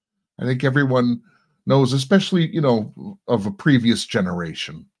 I think everyone knows, especially, of a previous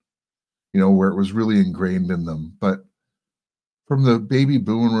generation, where it was really ingrained in them. But from the baby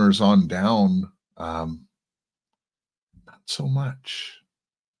boomers on down, not so much.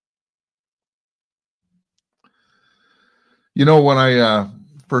 You know, when I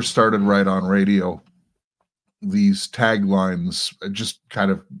first started Right On Radio, these taglines just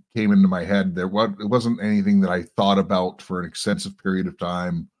kind of came into my head. It wasn't anything that I thought about for an extensive period of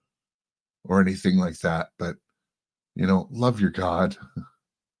time or anything like that. But, you know, love your God,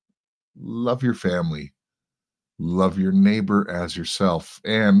 love your family, love your neighbor as yourself.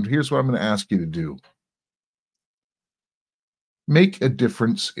 And here's what I'm going to ask you to do. Make a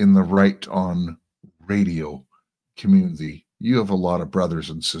difference in the Right On Radio community. You have a lot of brothers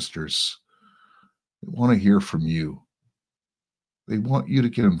and sisters. They want to hear from you. They want you to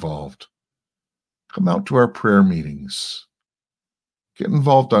get involved. Come out to our prayer meetings. Get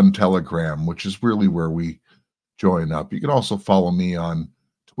involved on Telegram, which is really where we join up. You can also follow me on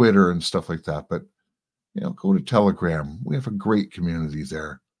Twitter and stuff like that. But, you know, go to Telegram. We have a great community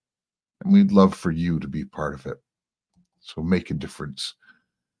there. And we'd love for you to be part of it. So make a difference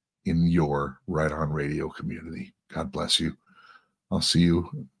in your Right On Radio community. God bless you. I'll see you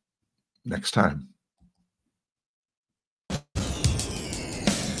next time.